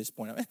rebuke at this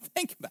point. I mean,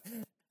 think about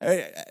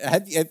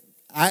it.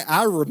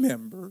 I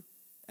remember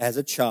as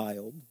a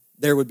child,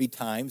 there would be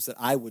times that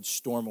I would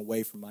storm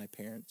away from my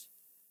parents.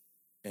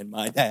 And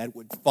my dad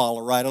would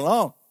follow right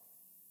along.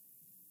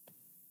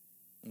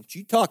 Don't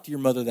you talk to your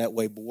mother that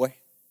way, boy.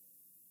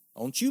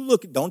 Don't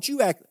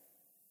you act.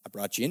 I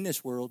brought you in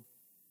this world.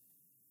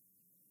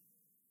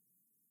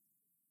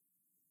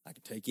 I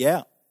can take you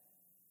out.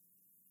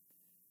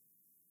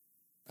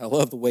 I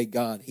love the way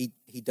God,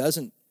 he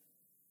doesn't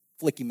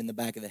flick him in the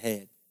back of the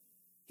head.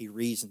 He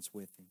reasons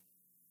with him.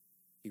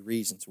 He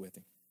reasons with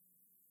him.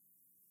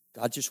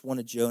 God just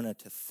wanted Jonah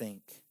to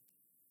think.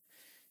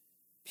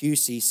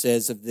 Pusey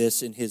says of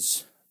this in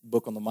his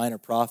book on the Minor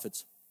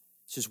Prophets.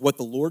 He says, what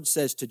the Lord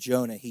says to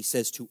Jonah, he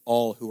says to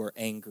all who are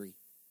angry.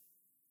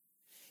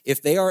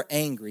 If they are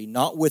angry,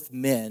 not with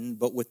men,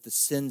 but with the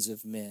sins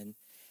of men,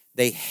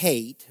 they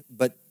hate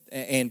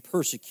and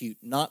persecute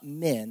not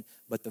men,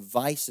 but the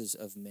vices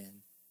of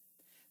men.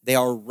 They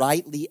are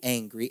rightly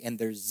angry, and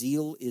their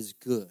zeal is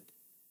good.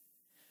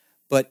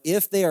 But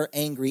if they are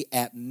angry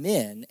at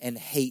men and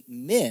hate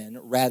men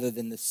rather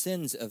than the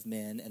sins of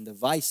men and the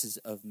vices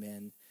of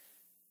men,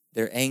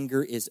 their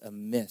anger is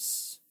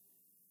amiss,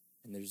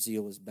 and their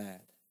zeal is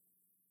bad.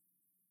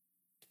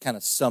 To kind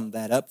of sum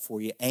that up for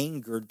you,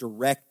 anger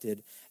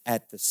directed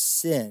at the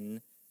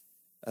sin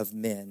of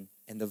men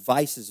and the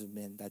vices of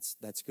men,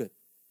 that's good.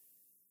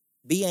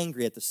 Be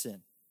angry at the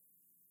sin.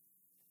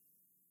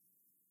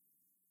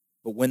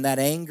 But when that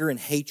anger and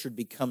hatred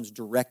becomes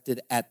directed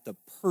at the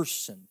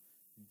person,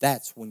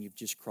 that's when you've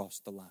just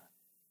crossed the line.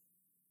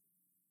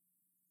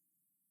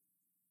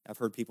 I've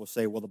heard people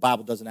say, well, the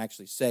Bible doesn't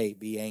actually say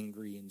be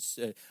angry,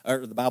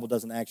 or the Bible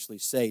doesn't actually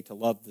say to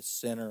love the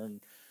sinner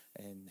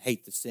and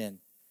hate the sin.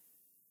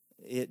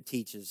 It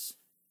teaches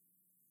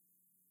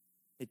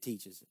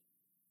it.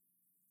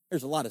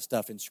 There's a lot of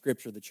stuff in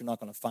Scripture that you're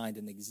not going to find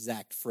an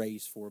exact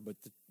phrase for, but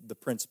the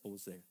principle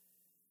is there.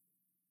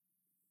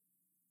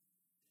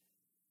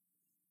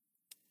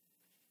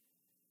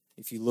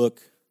 If you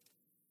look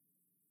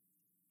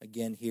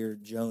again here,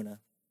 Jonah,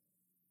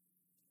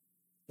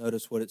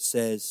 notice what it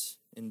says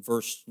in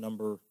verse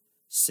number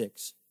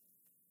 6.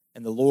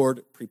 And the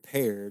Lord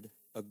prepared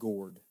a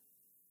gourd.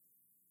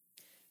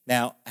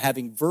 Now,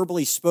 having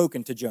verbally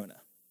spoken to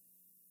Jonah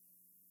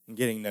and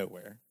getting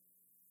nowhere,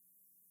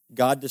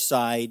 God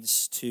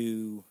decides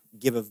to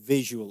give a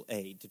visual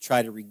aid to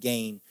try to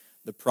regain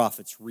the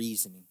prophet's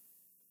reasoning.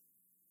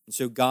 And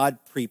so God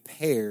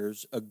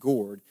prepares a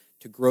gourd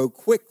to grow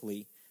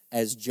quickly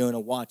as Jonah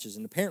watches.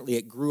 And apparently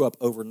it grew up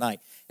overnight.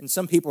 And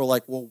some people are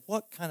like, well,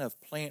 what kind of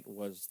plant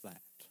was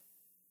that?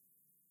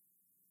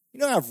 You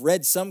know, I've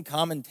read some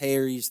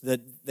commentaries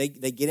that they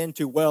get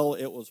into, well,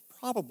 it was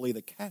probably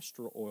the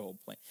castor oil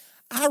plant.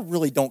 I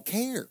really don't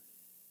care.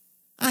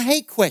 I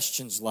hate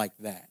questions like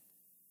that.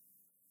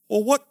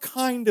 Well, what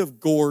kind of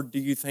gourd do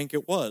you think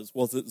it was?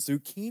 Was it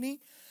zucchini?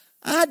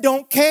 I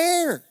don't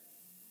care.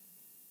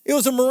 It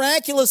was a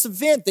miraculous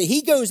event that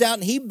he goes out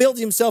and he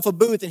builds himself a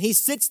booth and he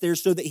sits there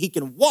so that he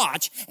can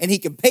watch and he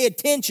can pay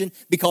attention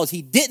because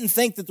he didn't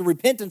think that the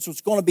repentance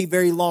was going to be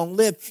very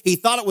long-lived. He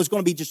thought it was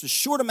going to be just a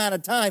short amount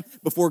of time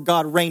before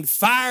God rained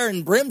fire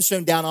and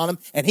brimstone down on him,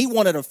 and he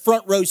wanted a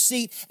front row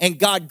seat, and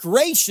God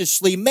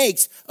graciously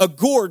makes a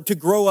gourd to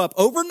grow up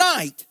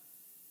overnight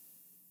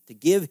to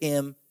give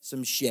him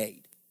some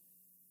shade.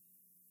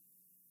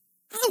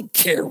 I don't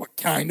care what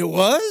kind it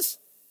was.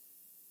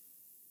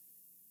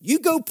 You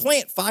go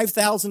plant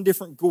 5,000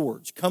 different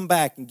gourds, come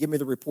back and give me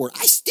the report.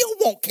 I still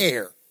won't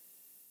care.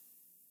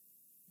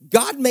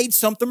 God made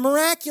something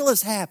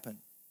miraculous happen.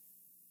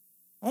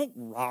 Don't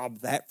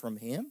rob that from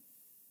him.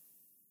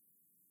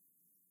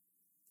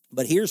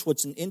 But here's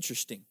what's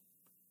interesting.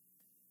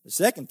 The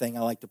second thing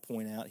I like to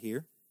point out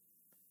here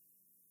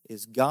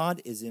is God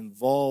is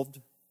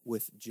involved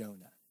with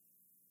Jonah.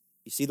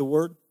 You see the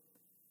word? It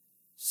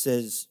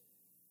says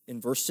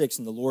in verse 6,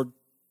 and the Lord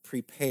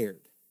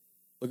prepared.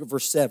 Look at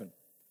verse 7.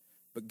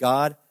 But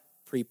God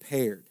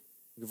prepared.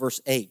 Look at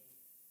verse 8.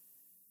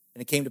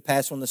 And it came to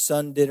pass when the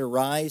sun did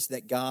arise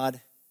that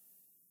God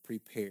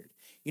prepared.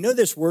 You know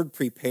this word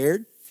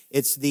prepared?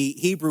 It's the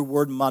Hebrew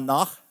word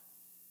manach.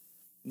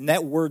 And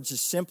that word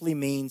just simply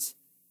means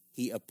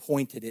he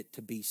appointed it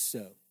to be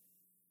so.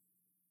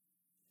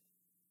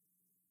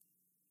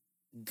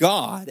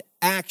 God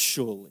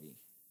actually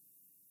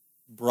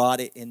brought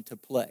it into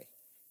play.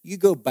 You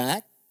go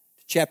back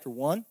to chapter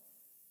 1,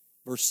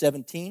 verse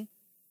 17,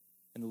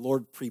 and the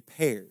Lord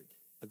prepared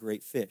a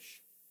great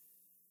fish.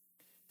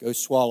 Go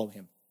swallow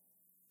him.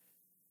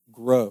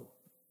 Grow.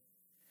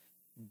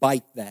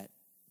 Bite that.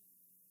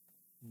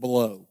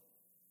 Blow.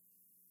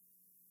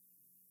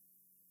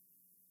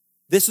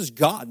 This is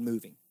God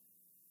moving.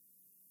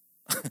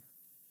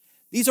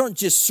 These aren't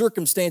just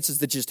circumstances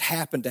that just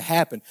happen to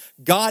happen.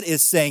 God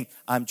is saying,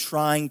 I'm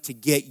trying to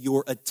get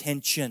your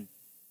attention.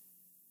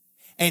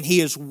 And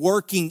he is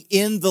working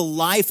in the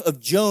life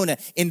of Jonah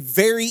in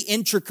very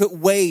intricate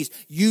ways,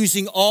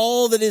 using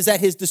all that is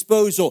at his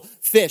disposal.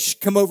 Fish,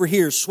 come over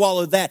here,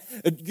 swallow that.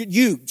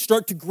 You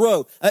start to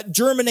grow.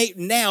 Germinate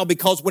now,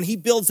 because when he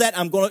builds that,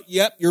 I'm going to,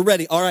 yep, you're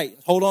ready. All right,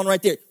 hold on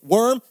right there.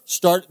 Worm,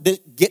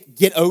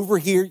 get over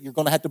here. You're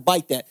going to have to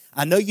bite that.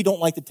 I know you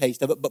don't like the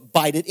taste of it, but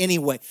bite it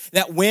anyway.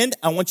 That wind,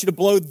 I want you to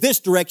blow this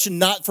direction,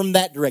 not from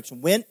that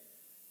direction. Wind,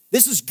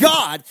 this is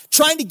God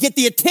trying to get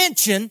the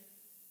attention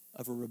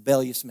of a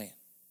rebellious man.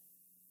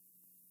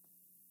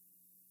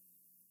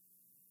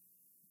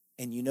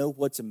 And you know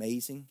what's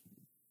amazing?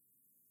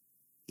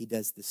 He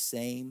does the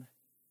same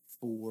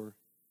for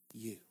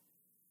you.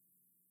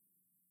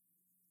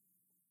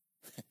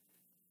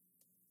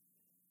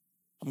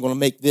 I'm going to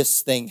make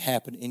this thing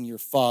happen in your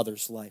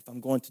father's life.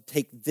 I'm going to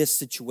take this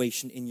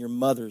situation in your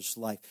mother's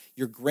life.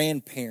 Your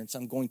grandparents,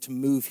 I'm going to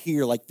move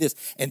here like this.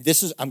 And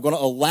I'm going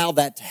to allow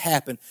that to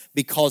happen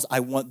because I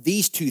want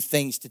these two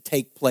things to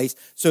take place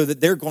so that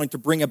they're going to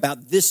bring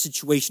about this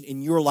situation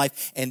in your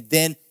life, and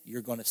then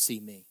you're going to see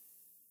me.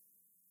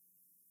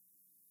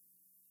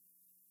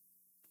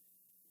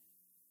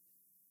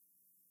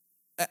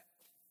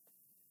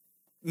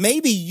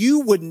 Maybe you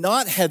would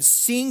not have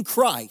seen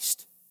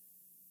Christ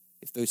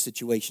if those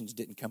situations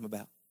didn't come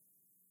about.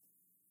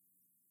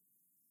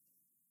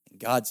 And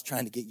God's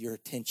trying to get your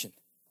attention.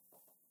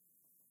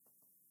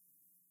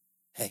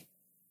 Hey,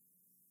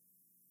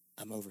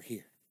 I'm over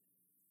here.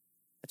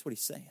 That's what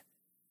he's saying.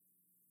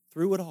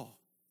 Through it all,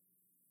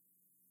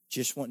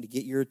 just wanting to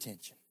get your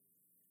attention.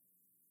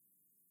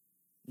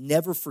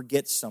 Never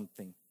forget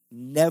something.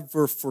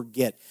 Never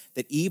forget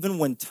that even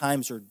when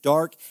times are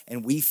dark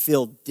and we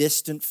feel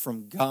distant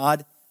from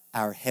God,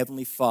 our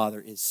Heavenly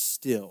Father is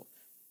still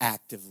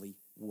actively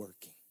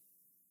working.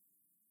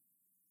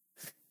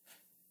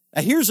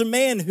 Now here's a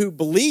man who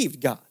believed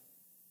God,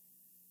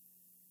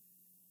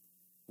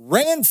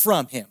 ran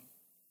from him,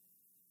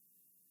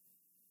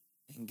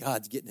 and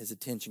God's getting his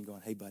attention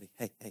going, hey buddy,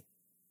 hey,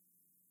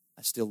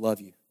 I still love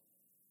you.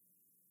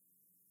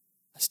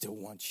 I still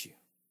want you.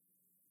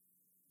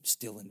 I'm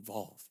still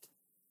involved.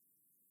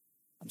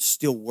 I'm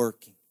still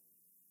working.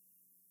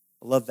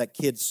 I love that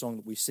kids song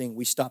that we sing.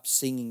 We stopped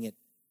singing it.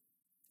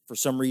 For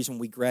some reason,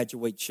 we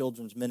graduate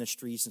children's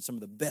ministries and some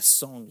of the best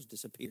songs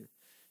disappear.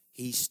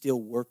 He's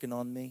still working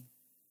on me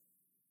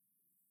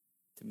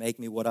to make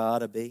me what I ought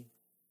to be.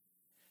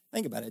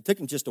 Think about it. It took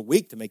him just a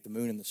week to make the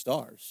moon and the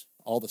stars.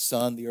 All the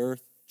sun, the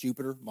earth,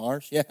 Jupiter,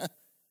 Mars. Yeah.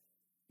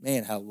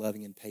 Man, how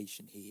loving and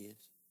patient he is.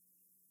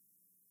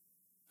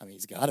 I mean,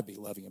 he's got to be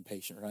loving and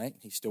patient, right?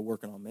 He's still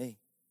working on me.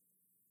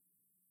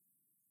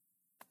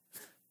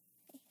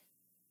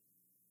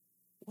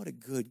 What a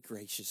good,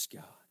 gracious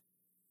God.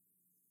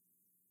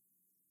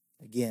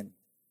 Again,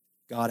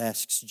 God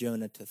asks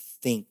Jonah to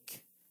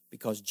think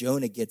because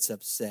Jonah gets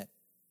upset.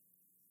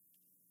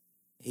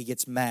 He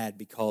gets mad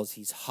because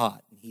he's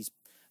hot and he's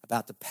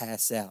about to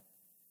pass out.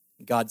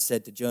 And God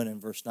said to Jonah in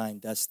verse 9,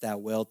 dost thou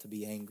well to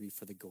be angry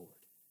for the gourd?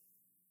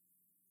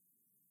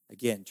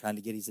 Again, trying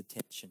to get his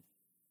attention.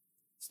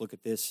 Let's look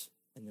at this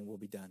and then we'll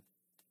be done.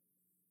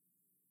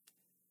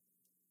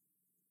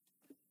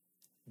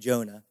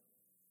 Jonah,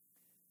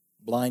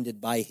 blinded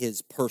by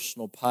his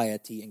personal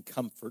piety and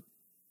comfort,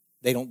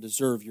 they don't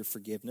deserve your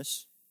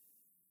forgiveness.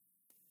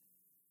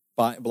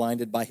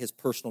 Blinded by his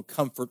personal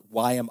comfort,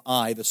 why am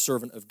I, the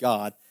servant of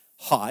God,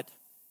 hot?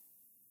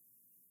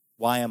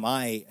 Why am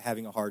I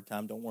having a hard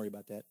time? Don't worry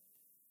about that.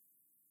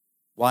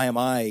 Why am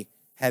I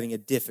having a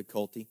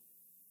difficulty?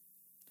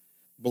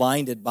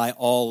 Blinded by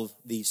all of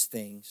these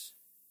things,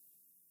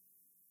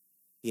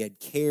 he had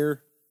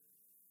care,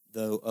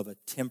 though, of a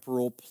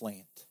temporal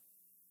plant.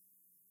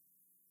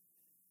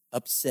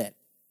 Upset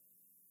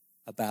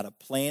about a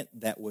plant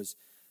that was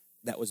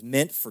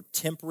meant for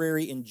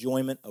temporary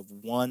enjoyment of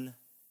one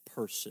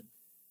person.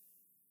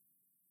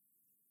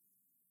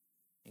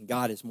 And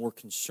God is more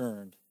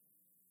concerned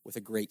with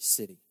a great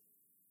city.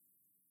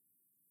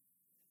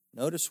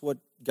 Notice what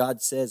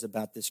God says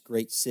about this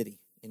great city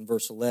in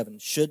verse 11.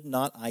 Should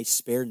not I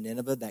spare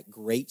Nineveh, that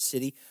great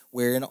city,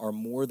 wherein are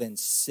more than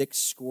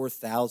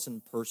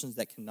 6,000 persons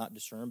that cannot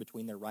discern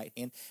between their right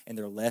hand and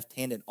their left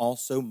hand, and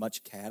also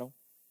much cattle?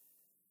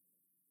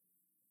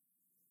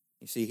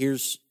 You see,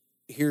 here's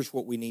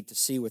what we need to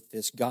see with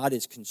this. God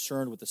is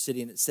concerned with the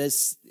city, and it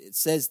says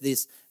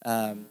this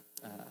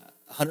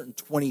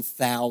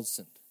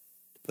 120,000, to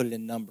put it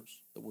in numbers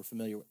that we're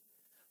familiar with.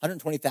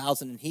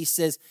 120,000, and he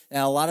says,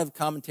 now a lot of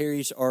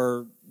commentaries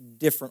are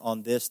different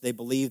on this. They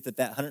believe that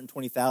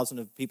 120,000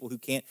 of people who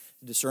can't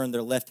discern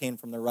their left hand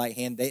from their right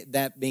hand,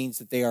 that means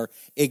that they are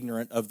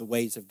ignorant of the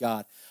ways of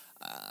God.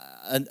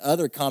 And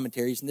other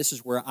commentaries, and this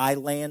is where I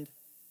land,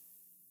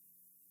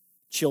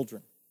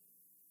 children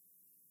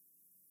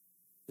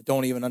that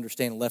don't even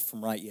understand left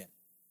from right yet.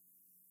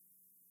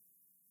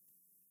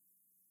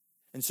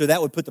 And so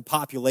that would put the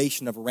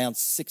population of around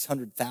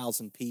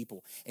 600,000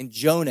 people. And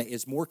Jonah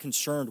is more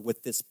concerned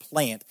with this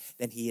plant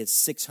than he is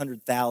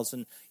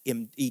 600,000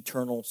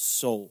 eternal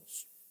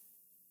souls.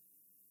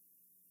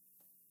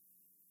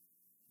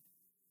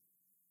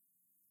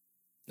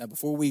 Now,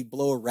 before we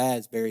blow a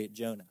raspberry at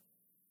Jonah,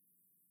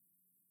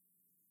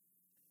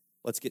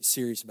 let's get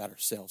serious about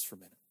ourselves for a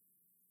minute.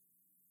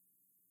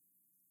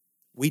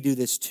 We do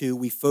this too.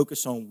 We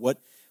focus on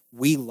what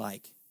we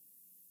like,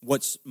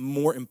 what's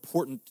more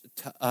important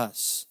to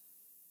us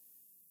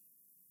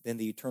than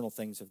the eternal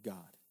things of God.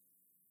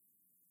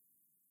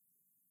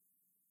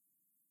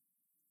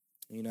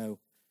 You know,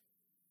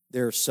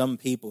 there are some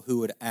people who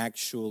would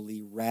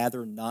actually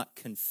rather not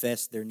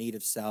confess their need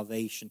of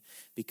salvation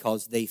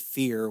because they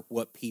fear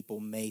what people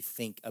may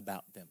think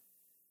about them.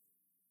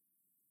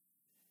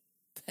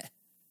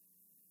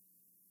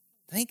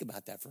 Think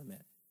about that for a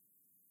minute.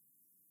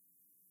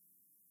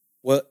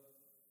 What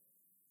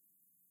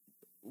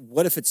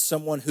if it's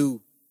someone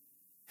who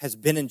has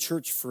been in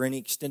church for any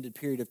extended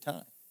period of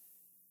time?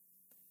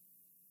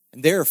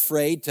 And they're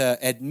afraid to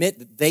admit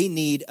that they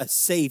need a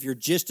Savior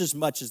just as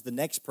much as the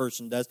next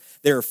person does.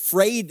 They're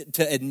afraid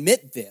to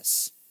admit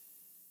this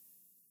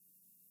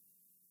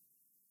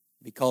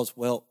because,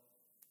 well,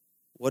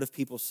 what if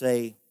people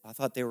say, I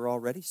thought they were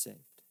already saved?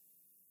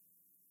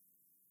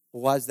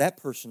 Well, why is that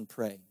person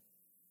praying?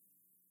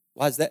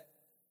 Why is that?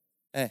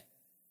 Hey,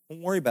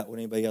 don't worry about what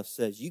anybody else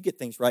says. You get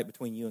things right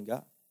between you and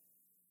God.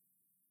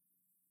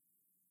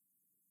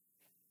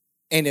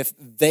 And if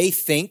they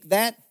think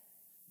that,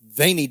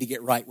 they need to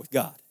get right with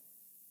God.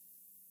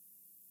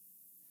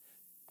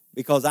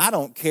 Because I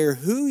don't care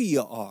who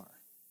you are.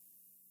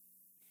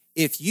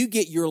 If you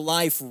get your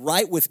life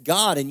right with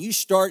God and you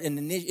start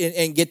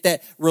and get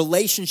that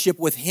relationship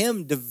with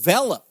Him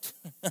developed,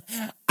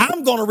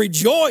 I'm going to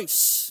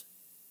rejoice.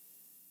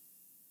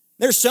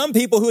 There's some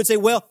people who would say,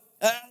 well,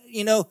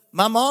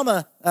 my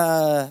mama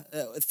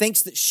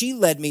thinks that she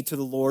led me to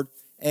the Lord.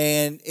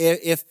 And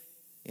if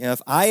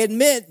I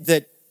admit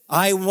that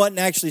I wasn't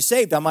actually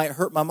saved, I might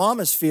hurt my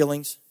mama's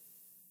feelings.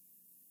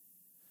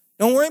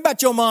 Don't worry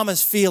about your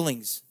mama's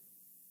feelings.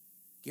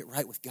 Get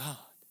right with God.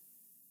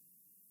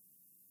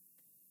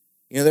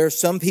 There are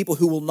some people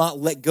who will not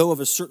let go of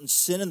a certain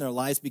sin in their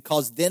lives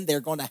because then they're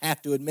going to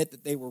have to admit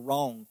that they were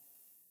wrong.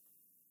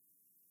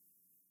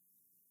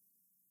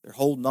 They're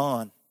holding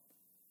on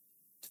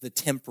to the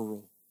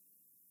temporal.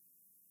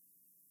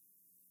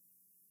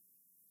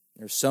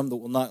 There's some that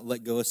will not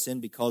let go of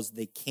sin because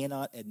they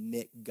cannot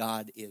admit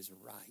God is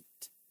right.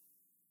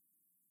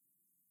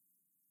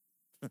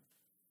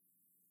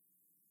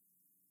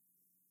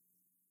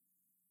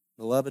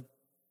 Beloved,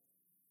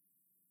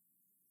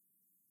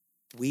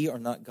 we are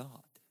not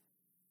God.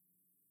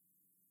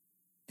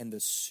 And the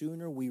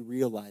sooner we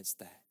realize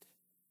that,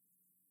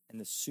 and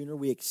the sooner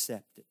we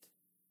accept it,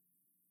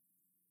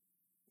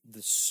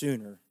 the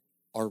sooner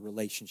our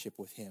relationship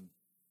with Him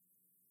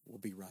will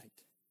be right.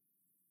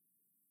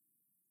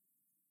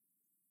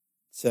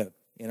 So,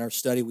 in our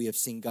study, we have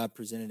seen God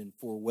presented in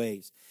 4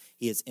 ways.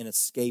 He is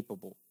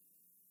inescapable,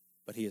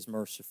 but He is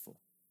merciful,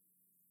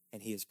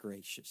 and He is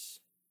gracious,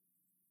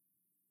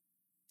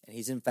 and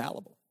He's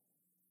infallible.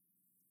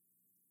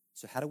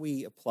 So how do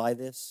we apply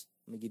this?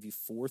 Let me give you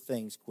 4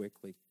 things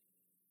quickly.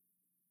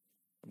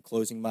 I'm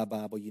closing my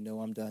Bible. You know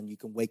I'm done. You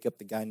can wake up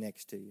the guy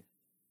next to you.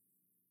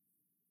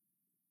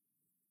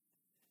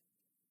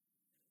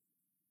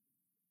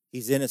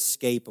 He's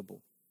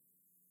inescapable.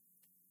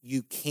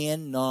 You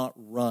cannot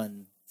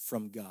run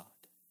from God.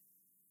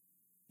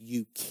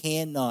 You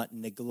cannot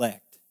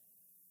neglect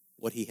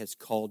what He has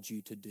called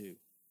you to do.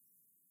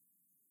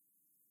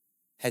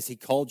 Has He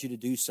called you to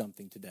do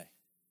something today?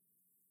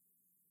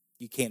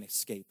 You can't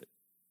escape it.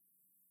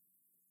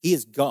 He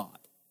is God.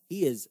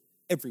 He is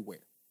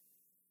everywhere.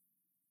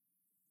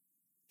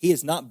 He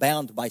is not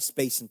bound by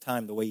space and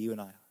time the way you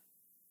and I are.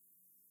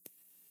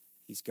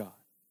 He's God.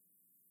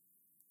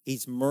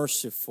 He's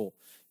merciful.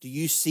 Do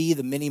you see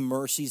the many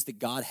mercies that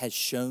God has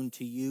shown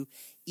to you?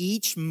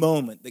 Each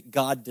moment that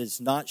God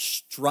does not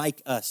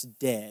strike us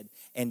dead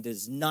and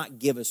does not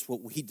give us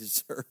what we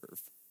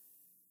deserve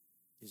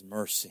is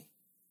mercy.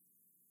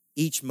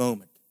 Each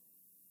moment.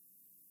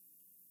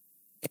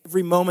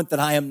 Every moment that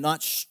I am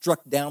not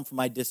struck down for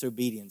my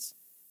disobedience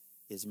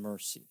is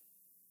mercy.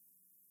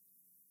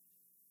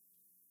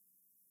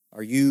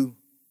 Are you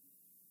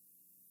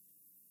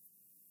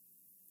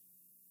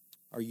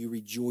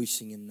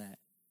rejoicing in that?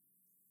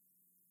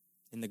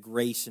 In the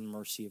grace and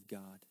mercy of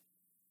God?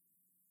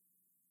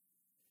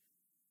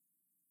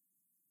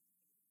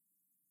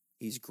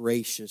 He's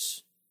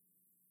gracious.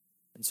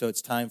 And so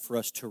it's time for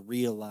us to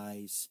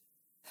realize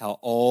how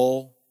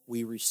all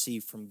we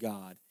receive from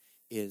God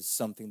is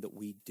something that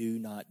we do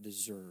not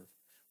deserve.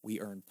 We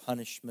earn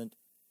punishment,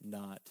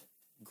 not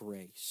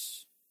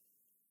grace.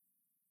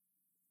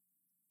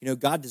 You know,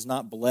 God does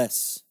not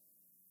bless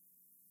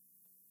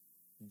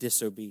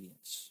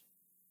disobedience.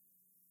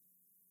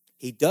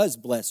 He does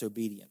bless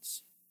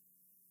obedience,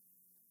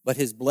 but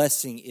his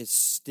blessing is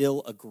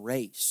still a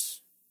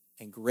grace,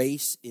 and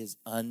grace is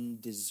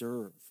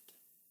undeserved.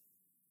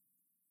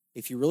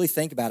 If you really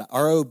think about it,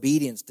 our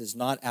obedience does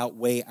not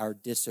outweigh our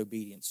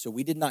disobedience. So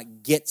we did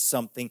not get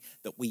something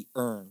that we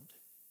earned.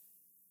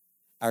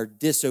 Our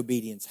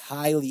disobedience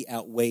highly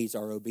outweighs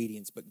our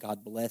obedience, but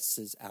God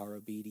blesses our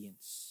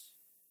obedience.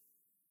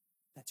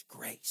 That's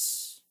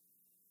grace.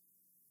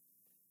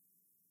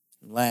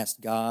 And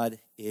last, God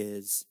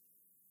is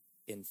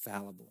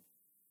infallible.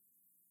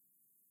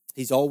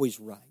 He's always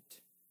right.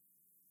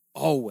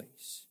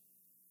 Always.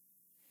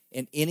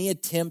 And any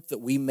attempt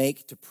that we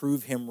make to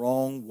prove him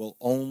wrong will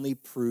only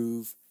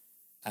prove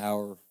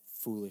our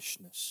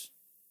foolishness.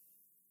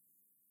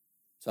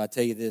 So I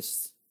tell you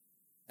this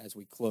as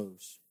we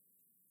close.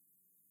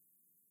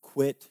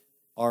 Quit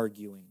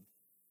arguing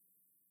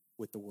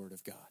with the Word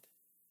of God.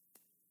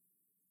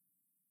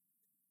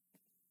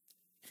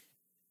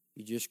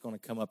 You're just going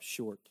to come up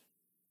short.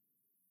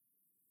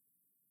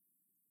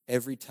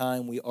 Every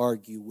time we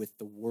argue with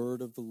the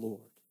Word of the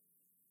Lord,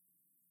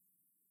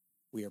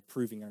 we are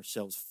proving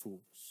ourselves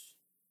fools.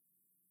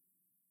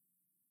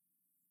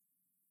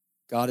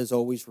 God is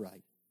always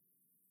right,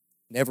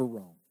 never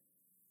wrong.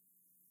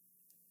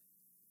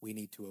 We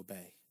need to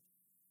obey.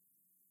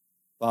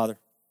 Father,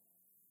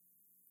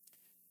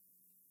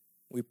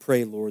 we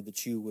pray, Lord,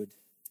 that you would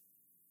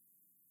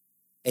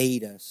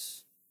aid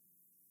us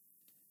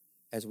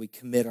as we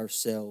commit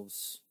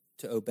ourselves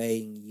to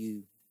obeying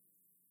you.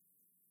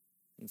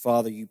 And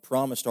Father, you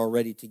promised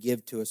already to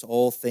give to us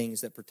all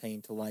things that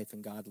pertain to life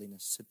and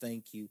godliness. So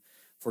thank you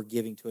for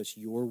giving to us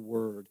your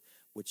word,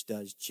 which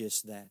does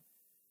just that.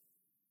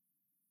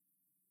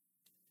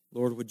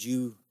 Lord, would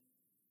you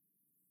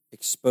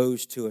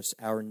expose to us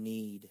our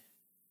need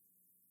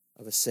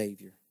of a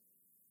Savior?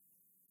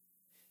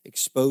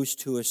 Expose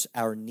to us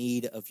our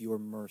need of your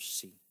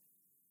mercy.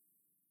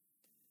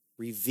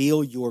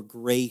 Reveal your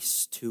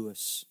grace to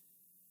us.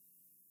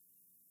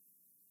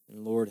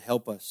 And Lord,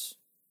 help us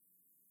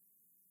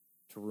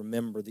to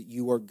remember that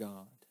you are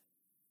God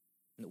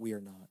and that we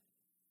are not.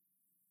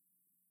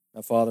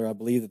 Now, Father, I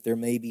believe that there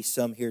may be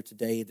some here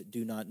today that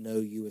do not know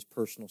you as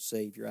personal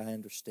Savior. I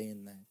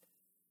understand that.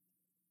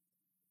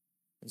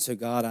 And so,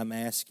 God, I'm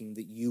asking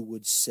that you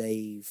would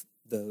save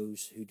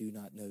those who do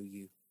not know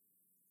you.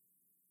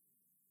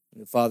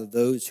 And Father,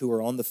 those who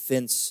are on the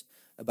fence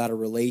about a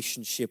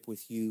relationship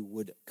with you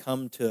would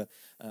come to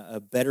a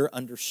better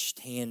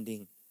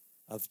understanding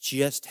of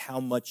just how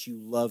much you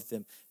love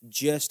them,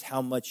 just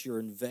how much you're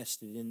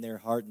invested in their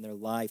heart and their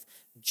life,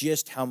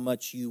 just how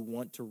much you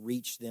want to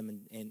reach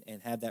them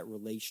and have that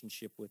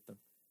relationship with them.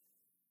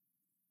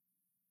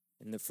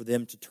 And that for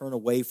them to turn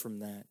away from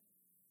that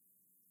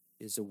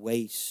is a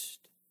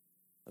waste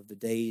of the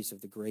days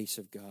of the grace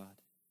of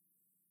God.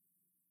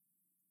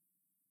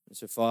 And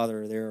so,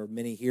 Father, there are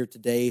many here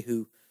today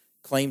who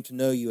claim to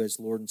know you as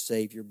Lord and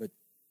Savior, but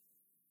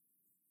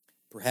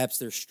perhaps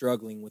they're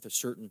struggling with a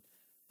certain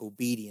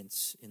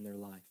obedience in their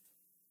life.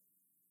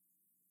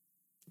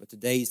 But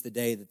today's the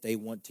day that they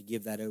want to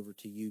give that over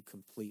to you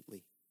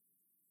completely.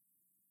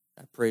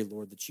 I pray,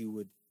 Lord, that you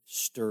would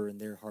stir in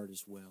their heart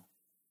as well.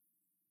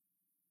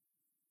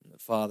 And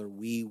that, Father,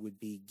 we would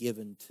be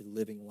given to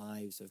living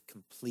lives of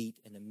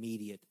complete and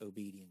immediate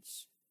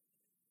obedience.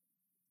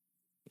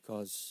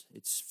 Because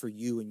it's for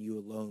you and you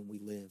alone we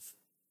live.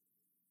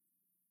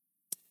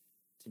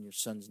 It's in your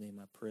Son's name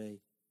I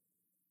pray.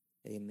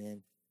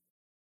 Amen.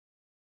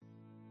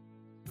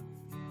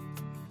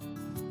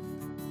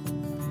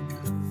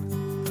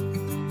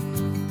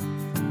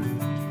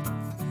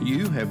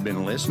 You have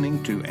been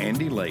listening to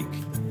Andy Lake,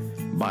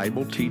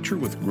 Bible teacher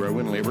with Grow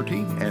in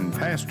Liberty and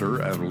pastor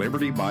of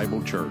Liberty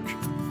Bible Church.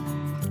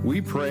 We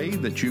pray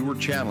that you were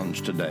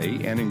challenged today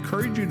and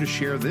encourage you to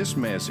share this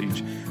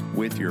message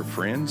with your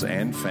friends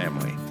and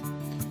family.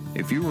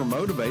 If you were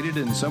motivated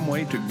in some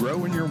way to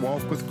grow in your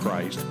walk with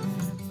Christ,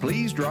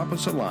 please drop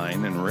us a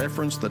line and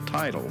reference the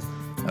title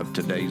of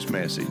today's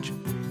message.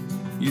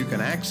 You can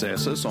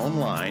access us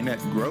online at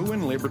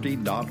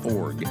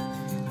growinliberty.org.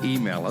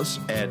 Email us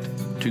at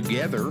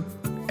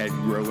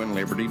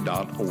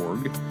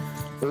together@growinliberty.org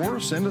or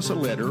send us a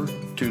letter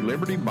to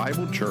Liberty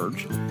Bible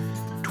Church,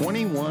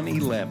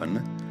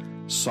 2111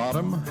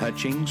 Sodom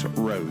Hutchings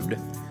Road,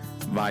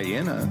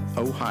 Vienna,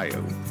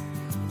 Ohio,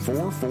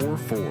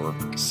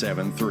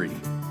 44473.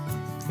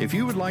 If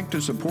you would like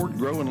to support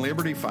Grow in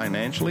Liberty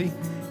financially,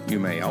 you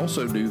may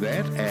also do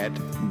that at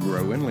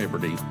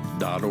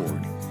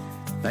growinliberty.org.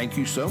 Thank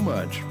you so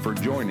much for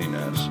joining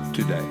us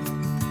today.